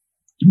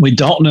we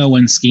don't know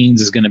when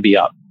Skeens is going to be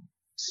up.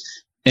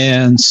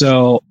 And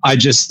so I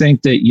just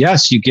think that,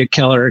 yes, you get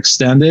Keller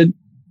extended.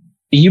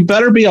 You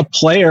better be a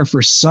player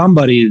for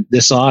somebody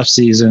this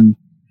offseason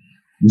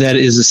that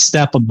is a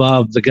step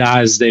above the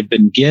guys they've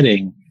been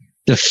getting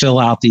to fill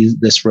out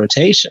this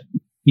rotation.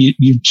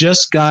 You've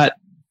just got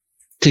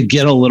to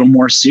get a little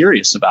more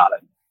serious about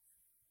it.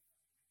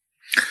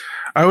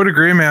 I would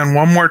agree, man.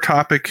 One more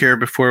topic here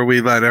before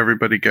we let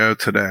everybody go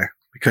today,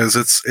 because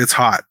it's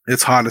hot.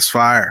 It's hot as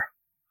fire.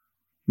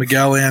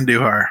 Miguel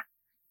Andujar.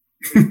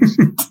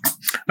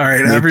 All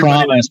right,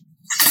 everybody.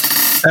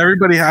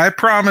 I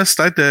promised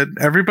I did.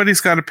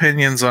 Everybody's got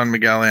opinions on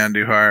Miguel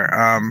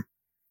Andujar.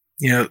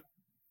 You know,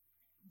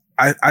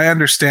 I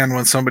understand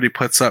when somebody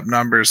puts up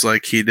numbers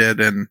like he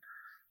did in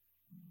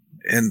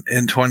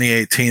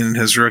 2018 in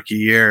his rookie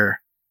year.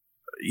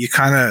 You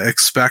kind of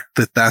expect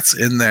that that's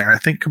in there. I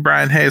think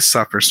Brian Hayes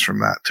suffers from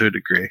that to a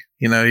degree,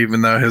 you know,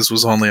 even though his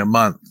was only a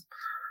month.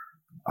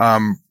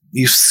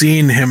 You've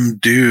seen him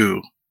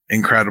do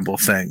incredible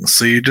things.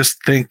 So you just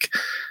think,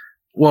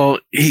 well,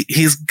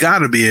 he's got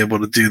to be able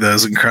to do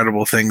those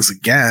incredible things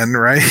again,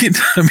 right?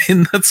 I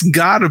mean, that's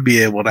got to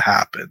be able to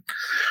happen.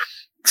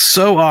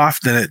 So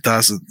often it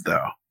doesn't,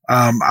 though.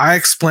 I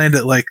explained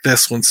it like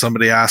this when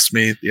somebody asked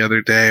me the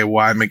other day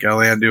why Miguel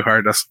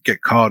Andujar doesn't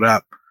get called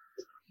up.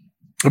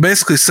 I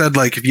basically said,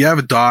 like, if you have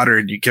a daughter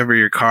and you give her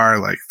your car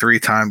like 3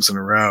 times in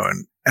a row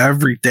and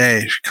every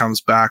day she comes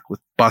back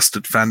with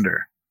busted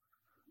fender,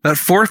 that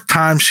 4th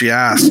time she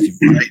asks, you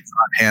might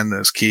not hand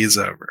those keys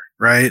over,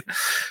 right?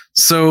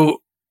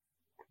 So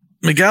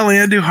Miguel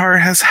Andujar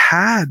has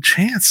had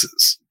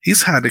chances.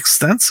 He's had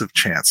extensive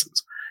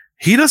chances.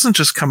 He doesn't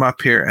just come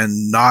up here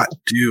and not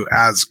do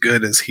as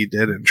good as he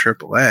did in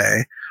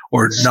AAA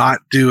or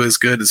not do as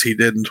good as he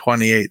did in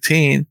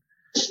 2018.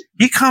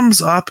 He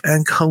comes up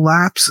and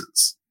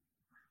collapses.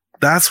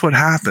 That's what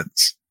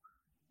happens.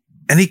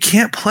 And he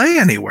can't play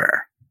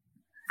anywhere.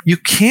 You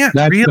can't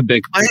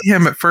really play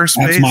him at first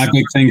base. That's my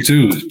big thing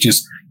too.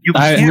 Just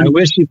I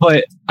wish he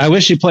played. I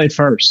wish he played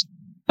first.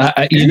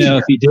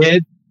 If he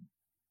did,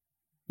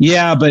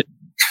 yeah. But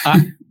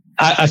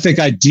I think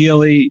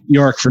ideally,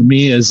 York, for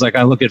me is like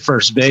I look at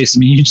first base. I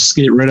mean, you just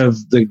get rid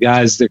of the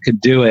guys that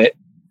could do it.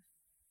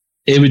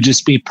 It would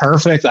just be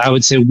perfect. I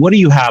would say, what do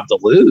you have to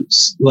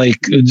lose? Like,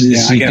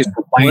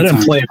 let him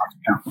play.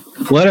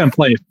 Let him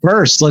play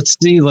first. Let's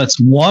see. Let's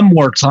one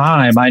more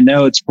time. I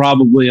know it's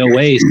probably a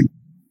waste,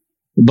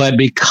 but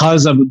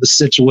because of the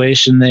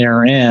situation they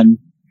are in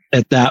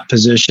at that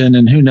position,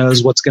 and who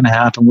knows what's going to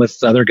happen with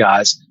other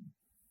guys.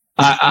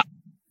 The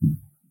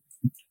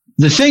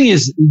thing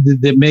is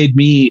that made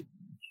me.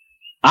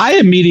 I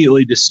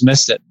immediately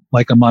dismissed it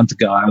like a month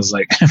ago. I was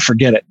like,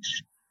 forget it.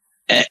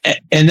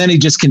 And then he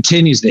just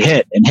continues to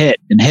hit and hit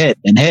and hit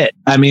and hit.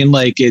 I mean,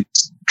 like,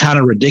 it's kind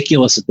of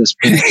ridiculous at this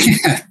point.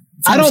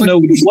 I don't know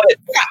what.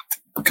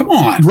 Come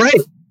on. Right.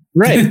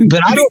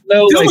 But I don't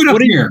know. Like, what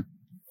are you,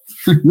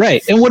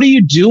 right. And what are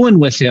you doing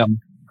with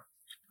him?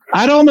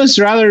 I'd almost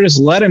rather just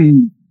let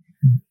him.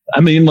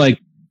 I mean, like,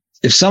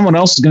 if someone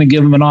else is going to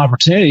give him an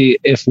opportunity,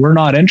 if we're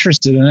not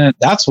interested in it,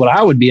 that's what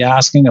I would be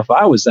asking if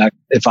I was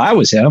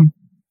him.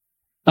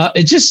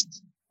 It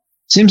just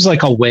seems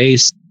like a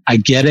waste. I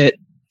get it.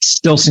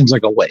 Still seems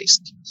like a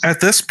waste. At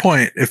this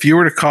point, if you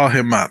were to call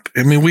him up,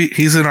 I mean,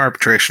 he's in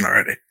arbitration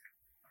already.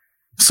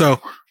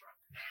 So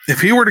if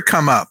he were to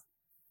come up,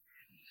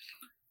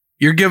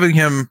 you're giving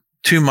him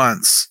 2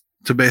 months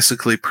to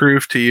basically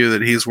prove to you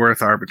that he's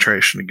worth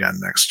arbitration again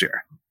next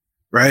year,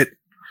 right?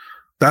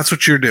 That's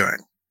what you're doing.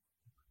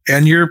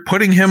 And you're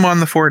putting him on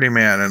the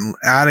 40-man and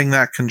adding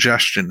that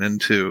congestion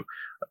into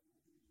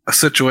a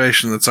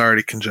situation that's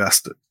already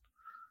congested.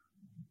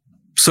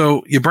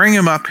 So you bring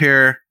him up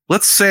here.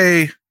 Let's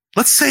say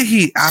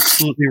he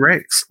absolutely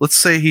rakes. Let's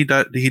say he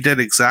did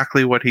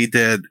exactly what he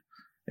did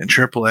in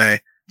AAA,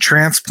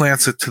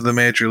 transplants it to the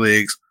major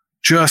leagues,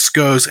 just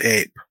goes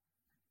ape.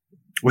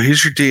 Well,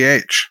 he's your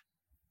DH.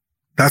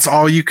 That's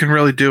all you can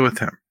really do with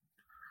him.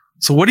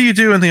 So what do you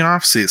do in the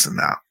offseason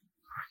now?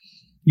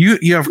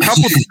 You have a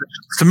couple of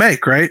decisions to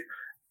make, right?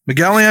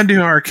 Miguel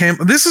Andujar came.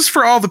 This is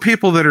for all the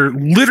people that are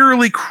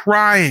literally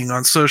crying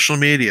on social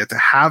media to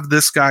have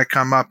this guy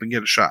come up and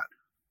get a shot.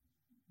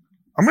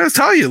 I'm going to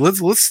tell you,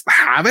 let's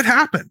have it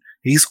happen.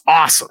 He's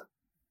awesome.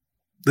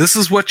 This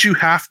is what you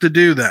have to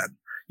do then.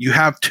 You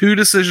have 2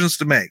 decisions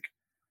to make.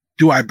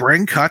 Do I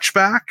bring Kutch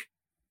back?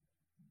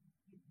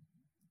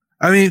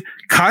 I mean,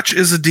 Kutch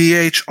is a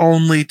DH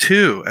only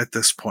too at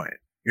this point.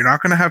 You're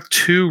not going to have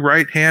 2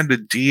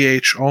 right-handed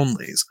DH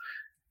onlys.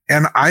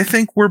 And I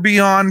think we're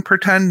beyond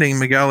pretending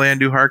Miguel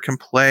Andujar can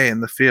play in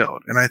the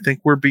field. And I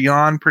think we're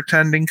beyond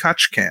pretending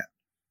Kutch can.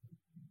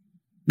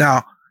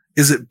 Now,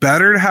 is it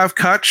better to have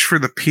Kutch for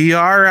the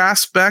PR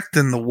aspect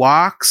and the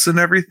walks and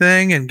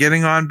everything and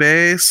getting on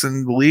base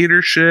and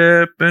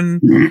leadership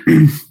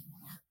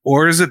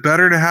or is it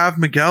better to have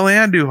Miguel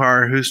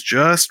Andujar who's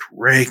just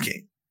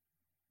raking?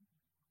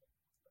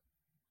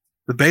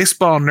 The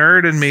baseball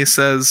nerd in me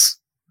says,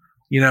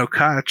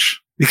 Kutch,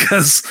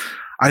 because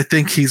I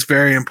think he's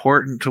very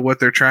important to what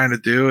they're trying to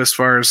do as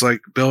far as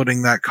like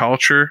building that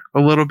culture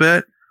a little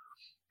bit.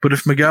 But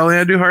if Miguel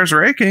Andujar's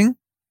raking,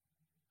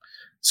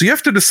 so you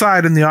have to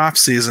decide in the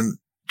offseason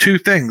 2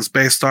 things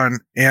based on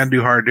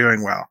Andujar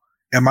doing well.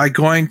 Am I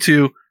going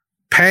to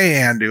pay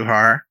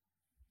Andujar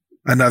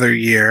another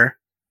year?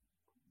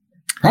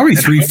 Probably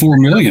 3-4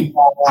 million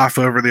off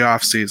over the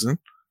offseason.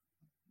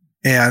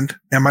 And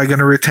am I going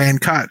to retain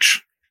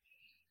Kutch?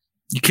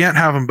 You can't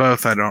have them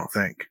both, I don't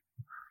think.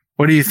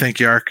 What do you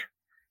think, Yark?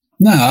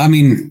 No, I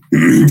mean,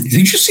 did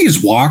you see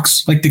his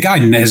walks? Like, the guy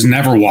has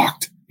never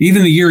walked.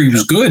 Even the year he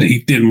was good,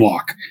 he didn't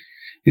walk.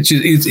 His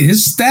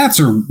stats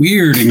are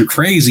weird and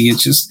crazy.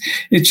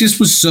 It just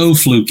was so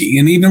fluky.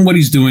 And even what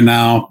he's doing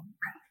now,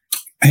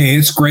 hey,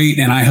 it's great.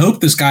 And I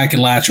hope this guy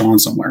can latch on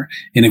somewhere.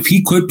 And if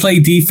he could play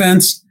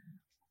defense,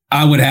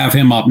 I would have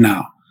him up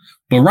now.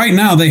 But right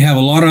now they have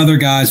a lot of other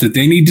guys that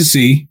they need to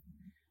see.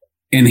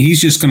 And he's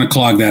just going to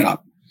clog that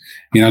up,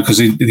 because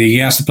he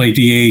has to play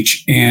DH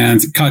and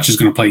Kutch is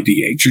going to play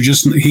DH.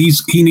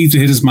 He needs to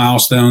hit his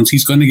milestones.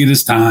 He's going to get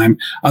his time.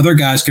 Other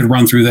guys could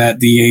run through that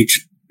DH,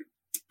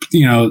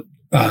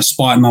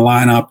 spot in the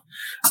lineup,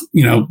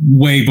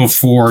 way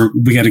before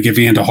we got to give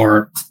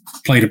Andujar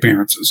plate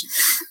appearances.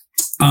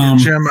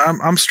 Jim,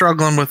 I'm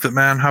struggling with it,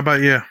 man. How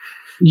about you?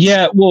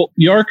 Yeah, well,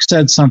 York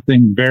said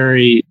something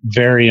very,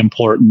 very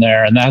important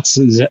there, and that's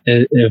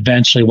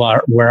eventually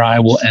where I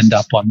will end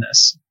up on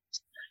this.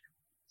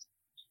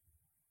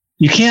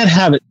 You can't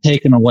have it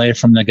taken away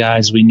from the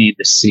guys we need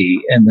to see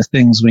and the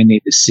things we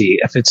need to see.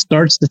 If it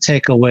starts to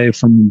take away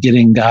from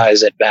getting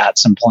guys at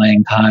bats and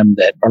playing time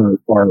that are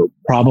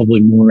probably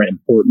more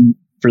important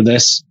for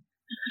this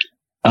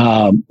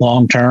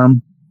long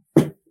term,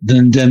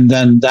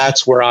 then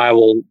that's where I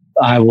will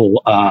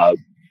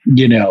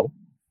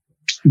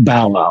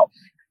bow out.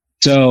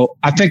 So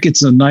I think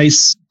it's a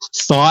nice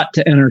thought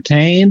to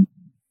entertain.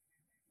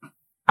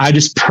 I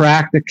just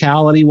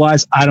practicality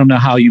wise, I don't know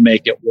how you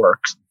make it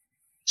work.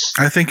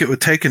 I think it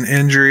would take an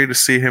injury to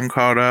see him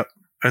caught up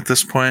at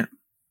this point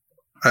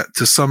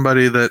to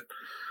somebody that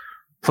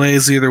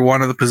plays either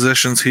one of the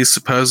positions he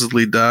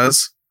supposedly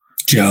does.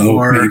 Joe,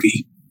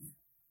 maybe.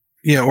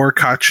 Yeah, or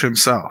Kutch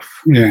himself.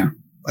 Yeah.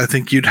 I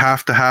think you'd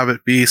have to have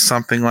it be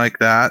something like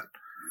that.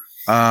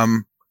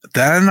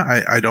 Then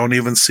I don't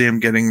even see him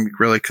getting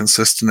really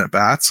consistent at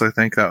bats. I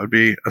think that would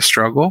be a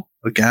struggle.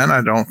 Again,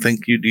 I don't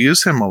think you'd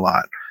use him a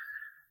lot.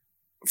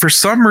 For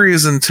some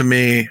reason, to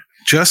me,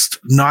 just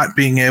not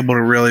being able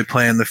to really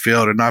play in the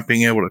field and not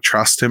being able to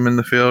trust him in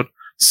the field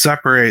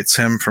separates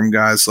him from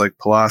guys like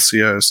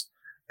Palacios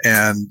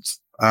and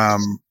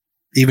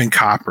even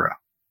Capra.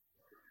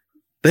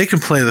 They can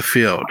play the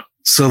field.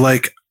 So,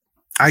 like,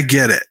 I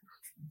get it.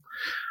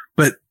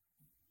 But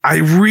I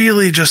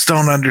really just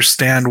don't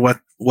understand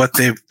what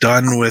they've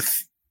done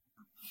with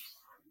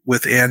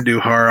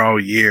Andujar all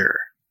year.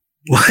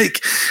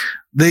 Like,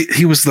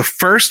 he was the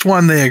first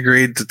one they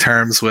agreed to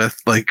terms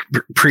with, like,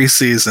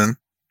 preseason.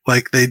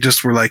 Like, they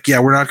just were like, yeah,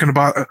 we're not going to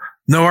bother.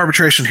 No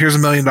arbitration. Here's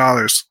 $1 million.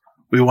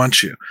 We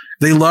want you.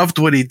 They loved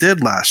what he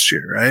did last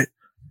year, right?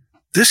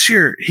 This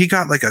year, he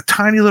got like a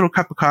tiny little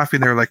cup of coffee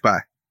and they were like,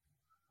 bye.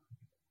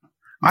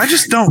 I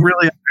just don't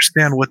really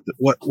understand what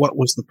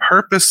was the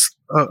purpose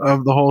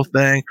of the whole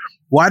thing.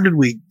 Why did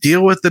we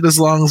deal with it as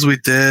long as we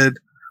did?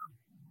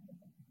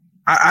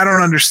 I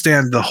don't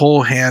understand the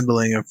whole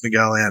handling of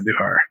Miguel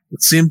Andujar.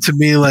 It seemed to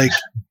me like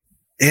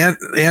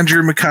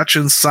Andrew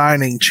McCutchen's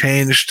signing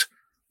changed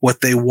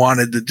what they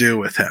wanted to do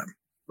with him,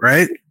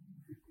 right?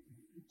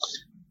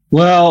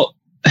 Well,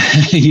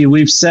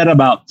 we've said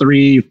about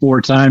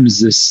 3-4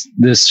 times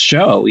this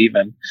show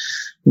even.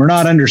 We're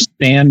not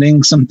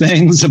understanding some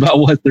things about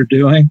what they're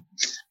doing.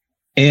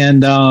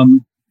 And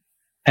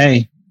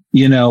hey,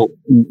 we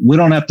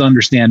don't have to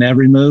understand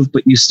every move,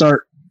 but you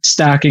start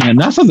stacking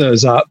enough of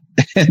those up,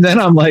 and then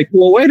I'm like,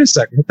 well, wait a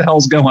second, what the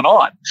hell's going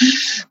on?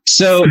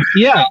 So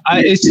yeah,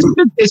 it's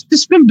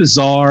just been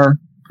bizarre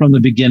from the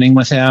beginning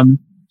with him.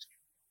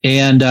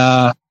 And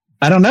I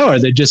don't know, are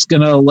they just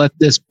going to let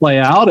this play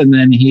out and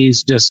then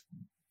he's just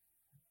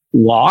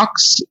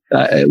walks?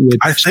 I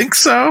think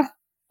so.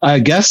 I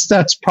guess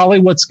that's probably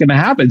what's going to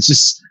happen. It's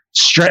just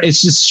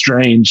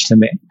strange to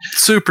me.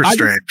 Super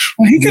strange.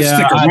 He could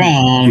stick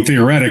around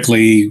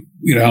theoretically,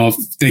 if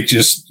they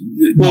just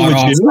not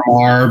off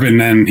Arb and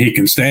then he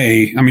can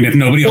stay. I mean, if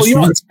nobody else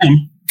wants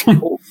him.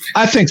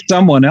 I think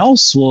someone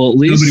else will at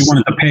least. Nobody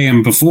wanted to pay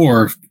him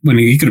before when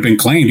he could have been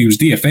claimed. He was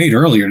DFA'd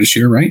earlier this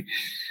year, right?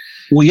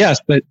 Well, yes,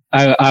 but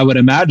I would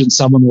imagine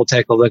someone will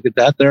take a look at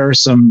that. There are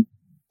some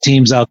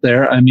teams out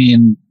there,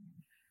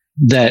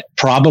 that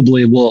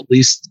probably will at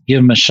least give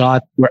him a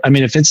shot.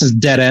 If it's a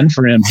dead end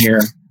for him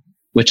here,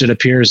 which it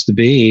appears to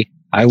be,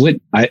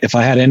 if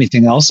I had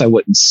anything else, I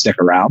wouldn't stick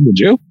around. Would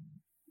you?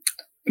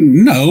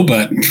 No,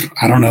 but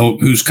I don't know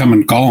who's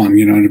coming calling,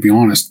 to be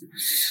honest.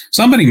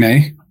 Somebody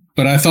may,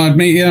 but I thought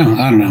maybe,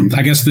 I don't know.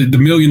 I guess the $1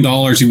 million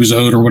he was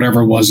owed or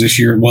whatever it was this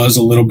year was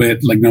a little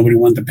bit like nobody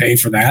wanted to pay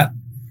for that.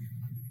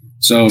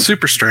 So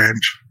super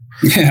strange.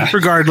 Yeah.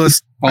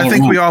 Regardless, I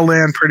think we all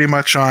land pretty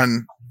much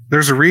on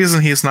there's a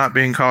reason he's not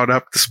being called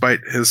up despite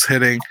his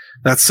hitting.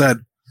 That said,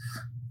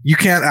 you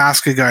can't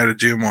ask a guy to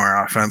do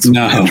more offensively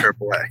in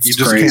AAA. You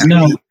just crazy. can't.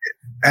 No.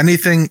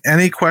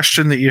 Any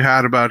question that you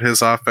had about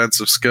his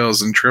offensive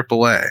skills in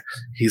AAA,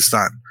 he's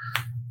done.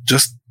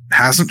 Just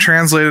hasn't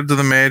translated to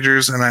the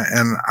majors, and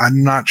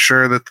I'm not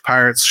sure that the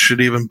Pirates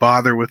should even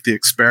bother with the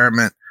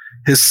experiment.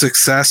 His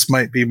success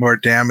might be more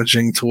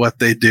damaging to what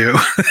they do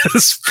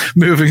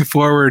moving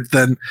forward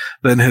than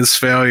his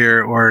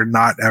failure or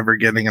not ever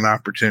getting an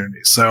opportunity.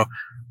 So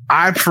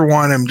I, for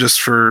one, am just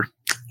for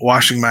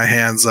washing my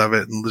hands of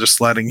it and just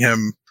letting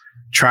him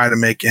try to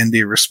make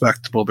Indy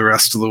respectable the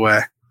rest of the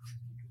way.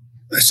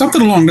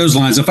 Something along those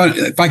lines. If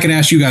I could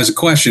ask you guys a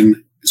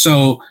question.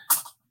 So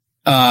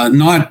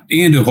not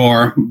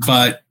Andujar,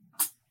 but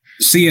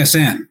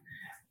CSN.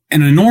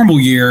 In a normal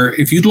year,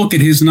 if you look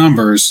at his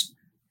numbers,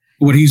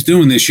 what he's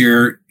doing this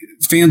year,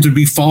 fans would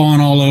be falling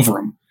all over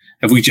him.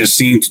 Have we just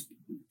seen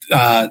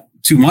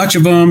too much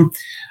of him?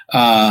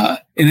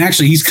 And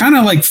actually, he's kind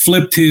of like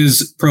flipped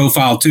his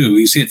profile too.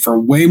 He's hit for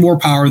way more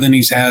power than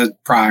he's had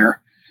prior.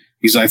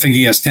 I think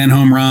he has 10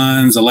 home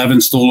runs,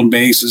 11 stolen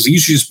bases. He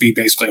should just be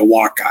basically a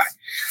walk guy.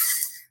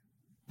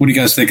 What do you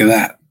guys think of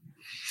that?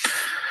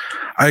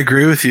 I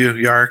agree with you,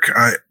 Yark.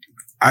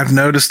 I've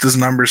noticed his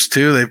numbers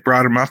too. They've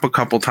brought him up a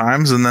couple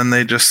times and then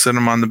they just sit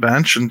him on the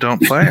bench and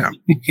don't play him.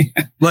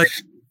 Yeah. Like,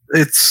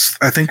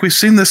 I think we've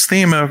seen this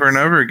theme over and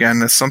over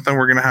again. It's something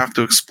we're going to have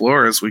to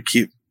explore as we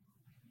keep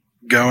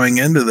going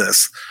into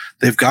this.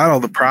 They've got all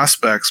the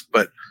prospects,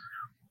 but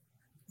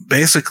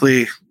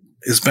basically,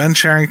 is Ben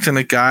Cherington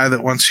a guy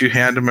that once you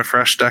hand him a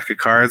fresh deck of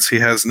cards, he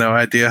has no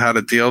idea how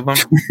to deal them?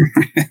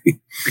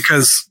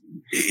 Because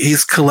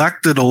he's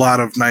collected a lot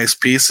of nice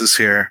pieces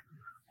here.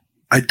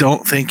 I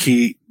don't think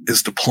he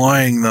is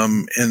deploying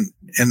them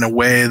in a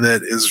way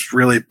that is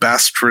really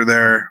best for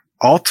their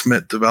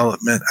ultimate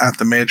development at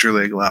the major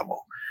league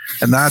level.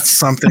 And that's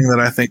something that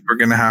I think we're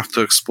going to have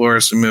to explore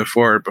as we move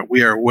forward, but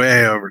we are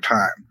way over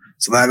time.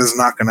 So that is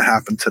not going to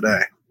happen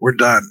today. We're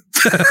done.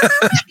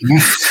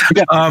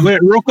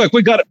 Real quick,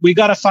 we got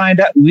to find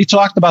out. We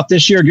talked about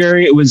this year,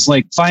 Gary. It was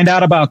like find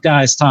out about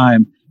guys'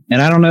 time.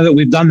 And I don't know that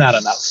we've done that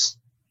enough.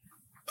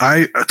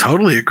 I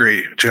totally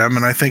agree, Jim.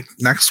 And I think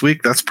next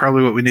week, that's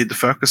probably what we need to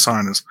focus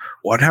on is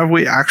what have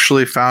we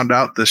actually found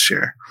out this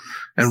year?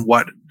 And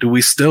what do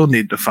we still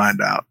need to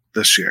find out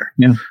this year?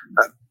 Yeah.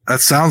 That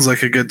sounds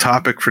like a good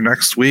topic for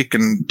next week.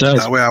 And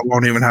that way I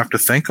won't even have to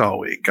think all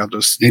week. I'll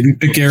just. Maybe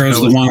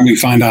Figueroa's the one we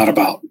find out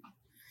about.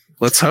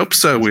 Let's hope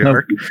so,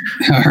 Yark.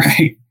 All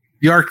right.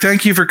 Yark,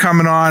 thank you for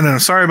coming on, and I'm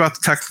sorry about the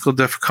technical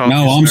difficulties.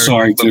 No, I'm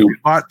sorry too. We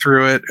fought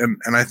through it, and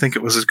I think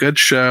it was a good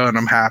show, and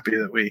I'm happy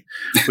that we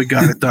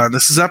got it done.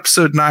 This is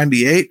episode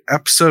 98.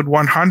 Episode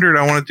 100,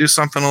 I want to do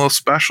something a little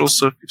special,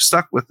 so if you've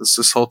stuck with us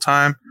this whole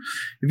time,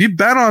 if you've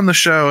been on the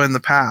show in the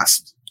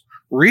past,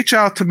 reach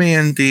out to me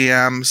in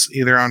DMs,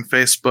 either on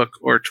Facebook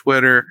or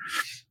Twitter,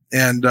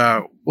 and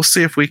we'll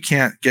see if we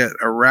can't get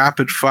a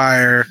rapid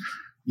fire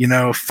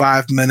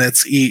 5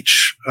 minutes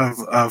each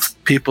of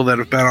people that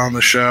have been on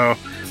the show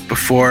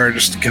before,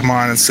 just to come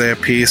on and say a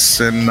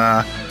piece and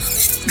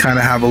kind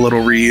of have a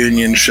little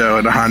reunion show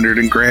at 100.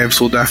 And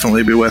Graves will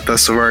definitely be with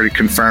us. I've already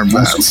confirmed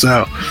that.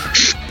 So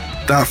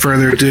without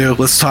further ado,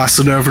 let's toss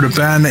it over to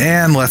Ben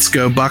and let's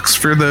go Bucks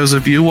for those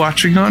of you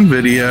watching on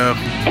video.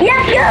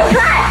 Let's go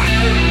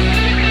Bucks!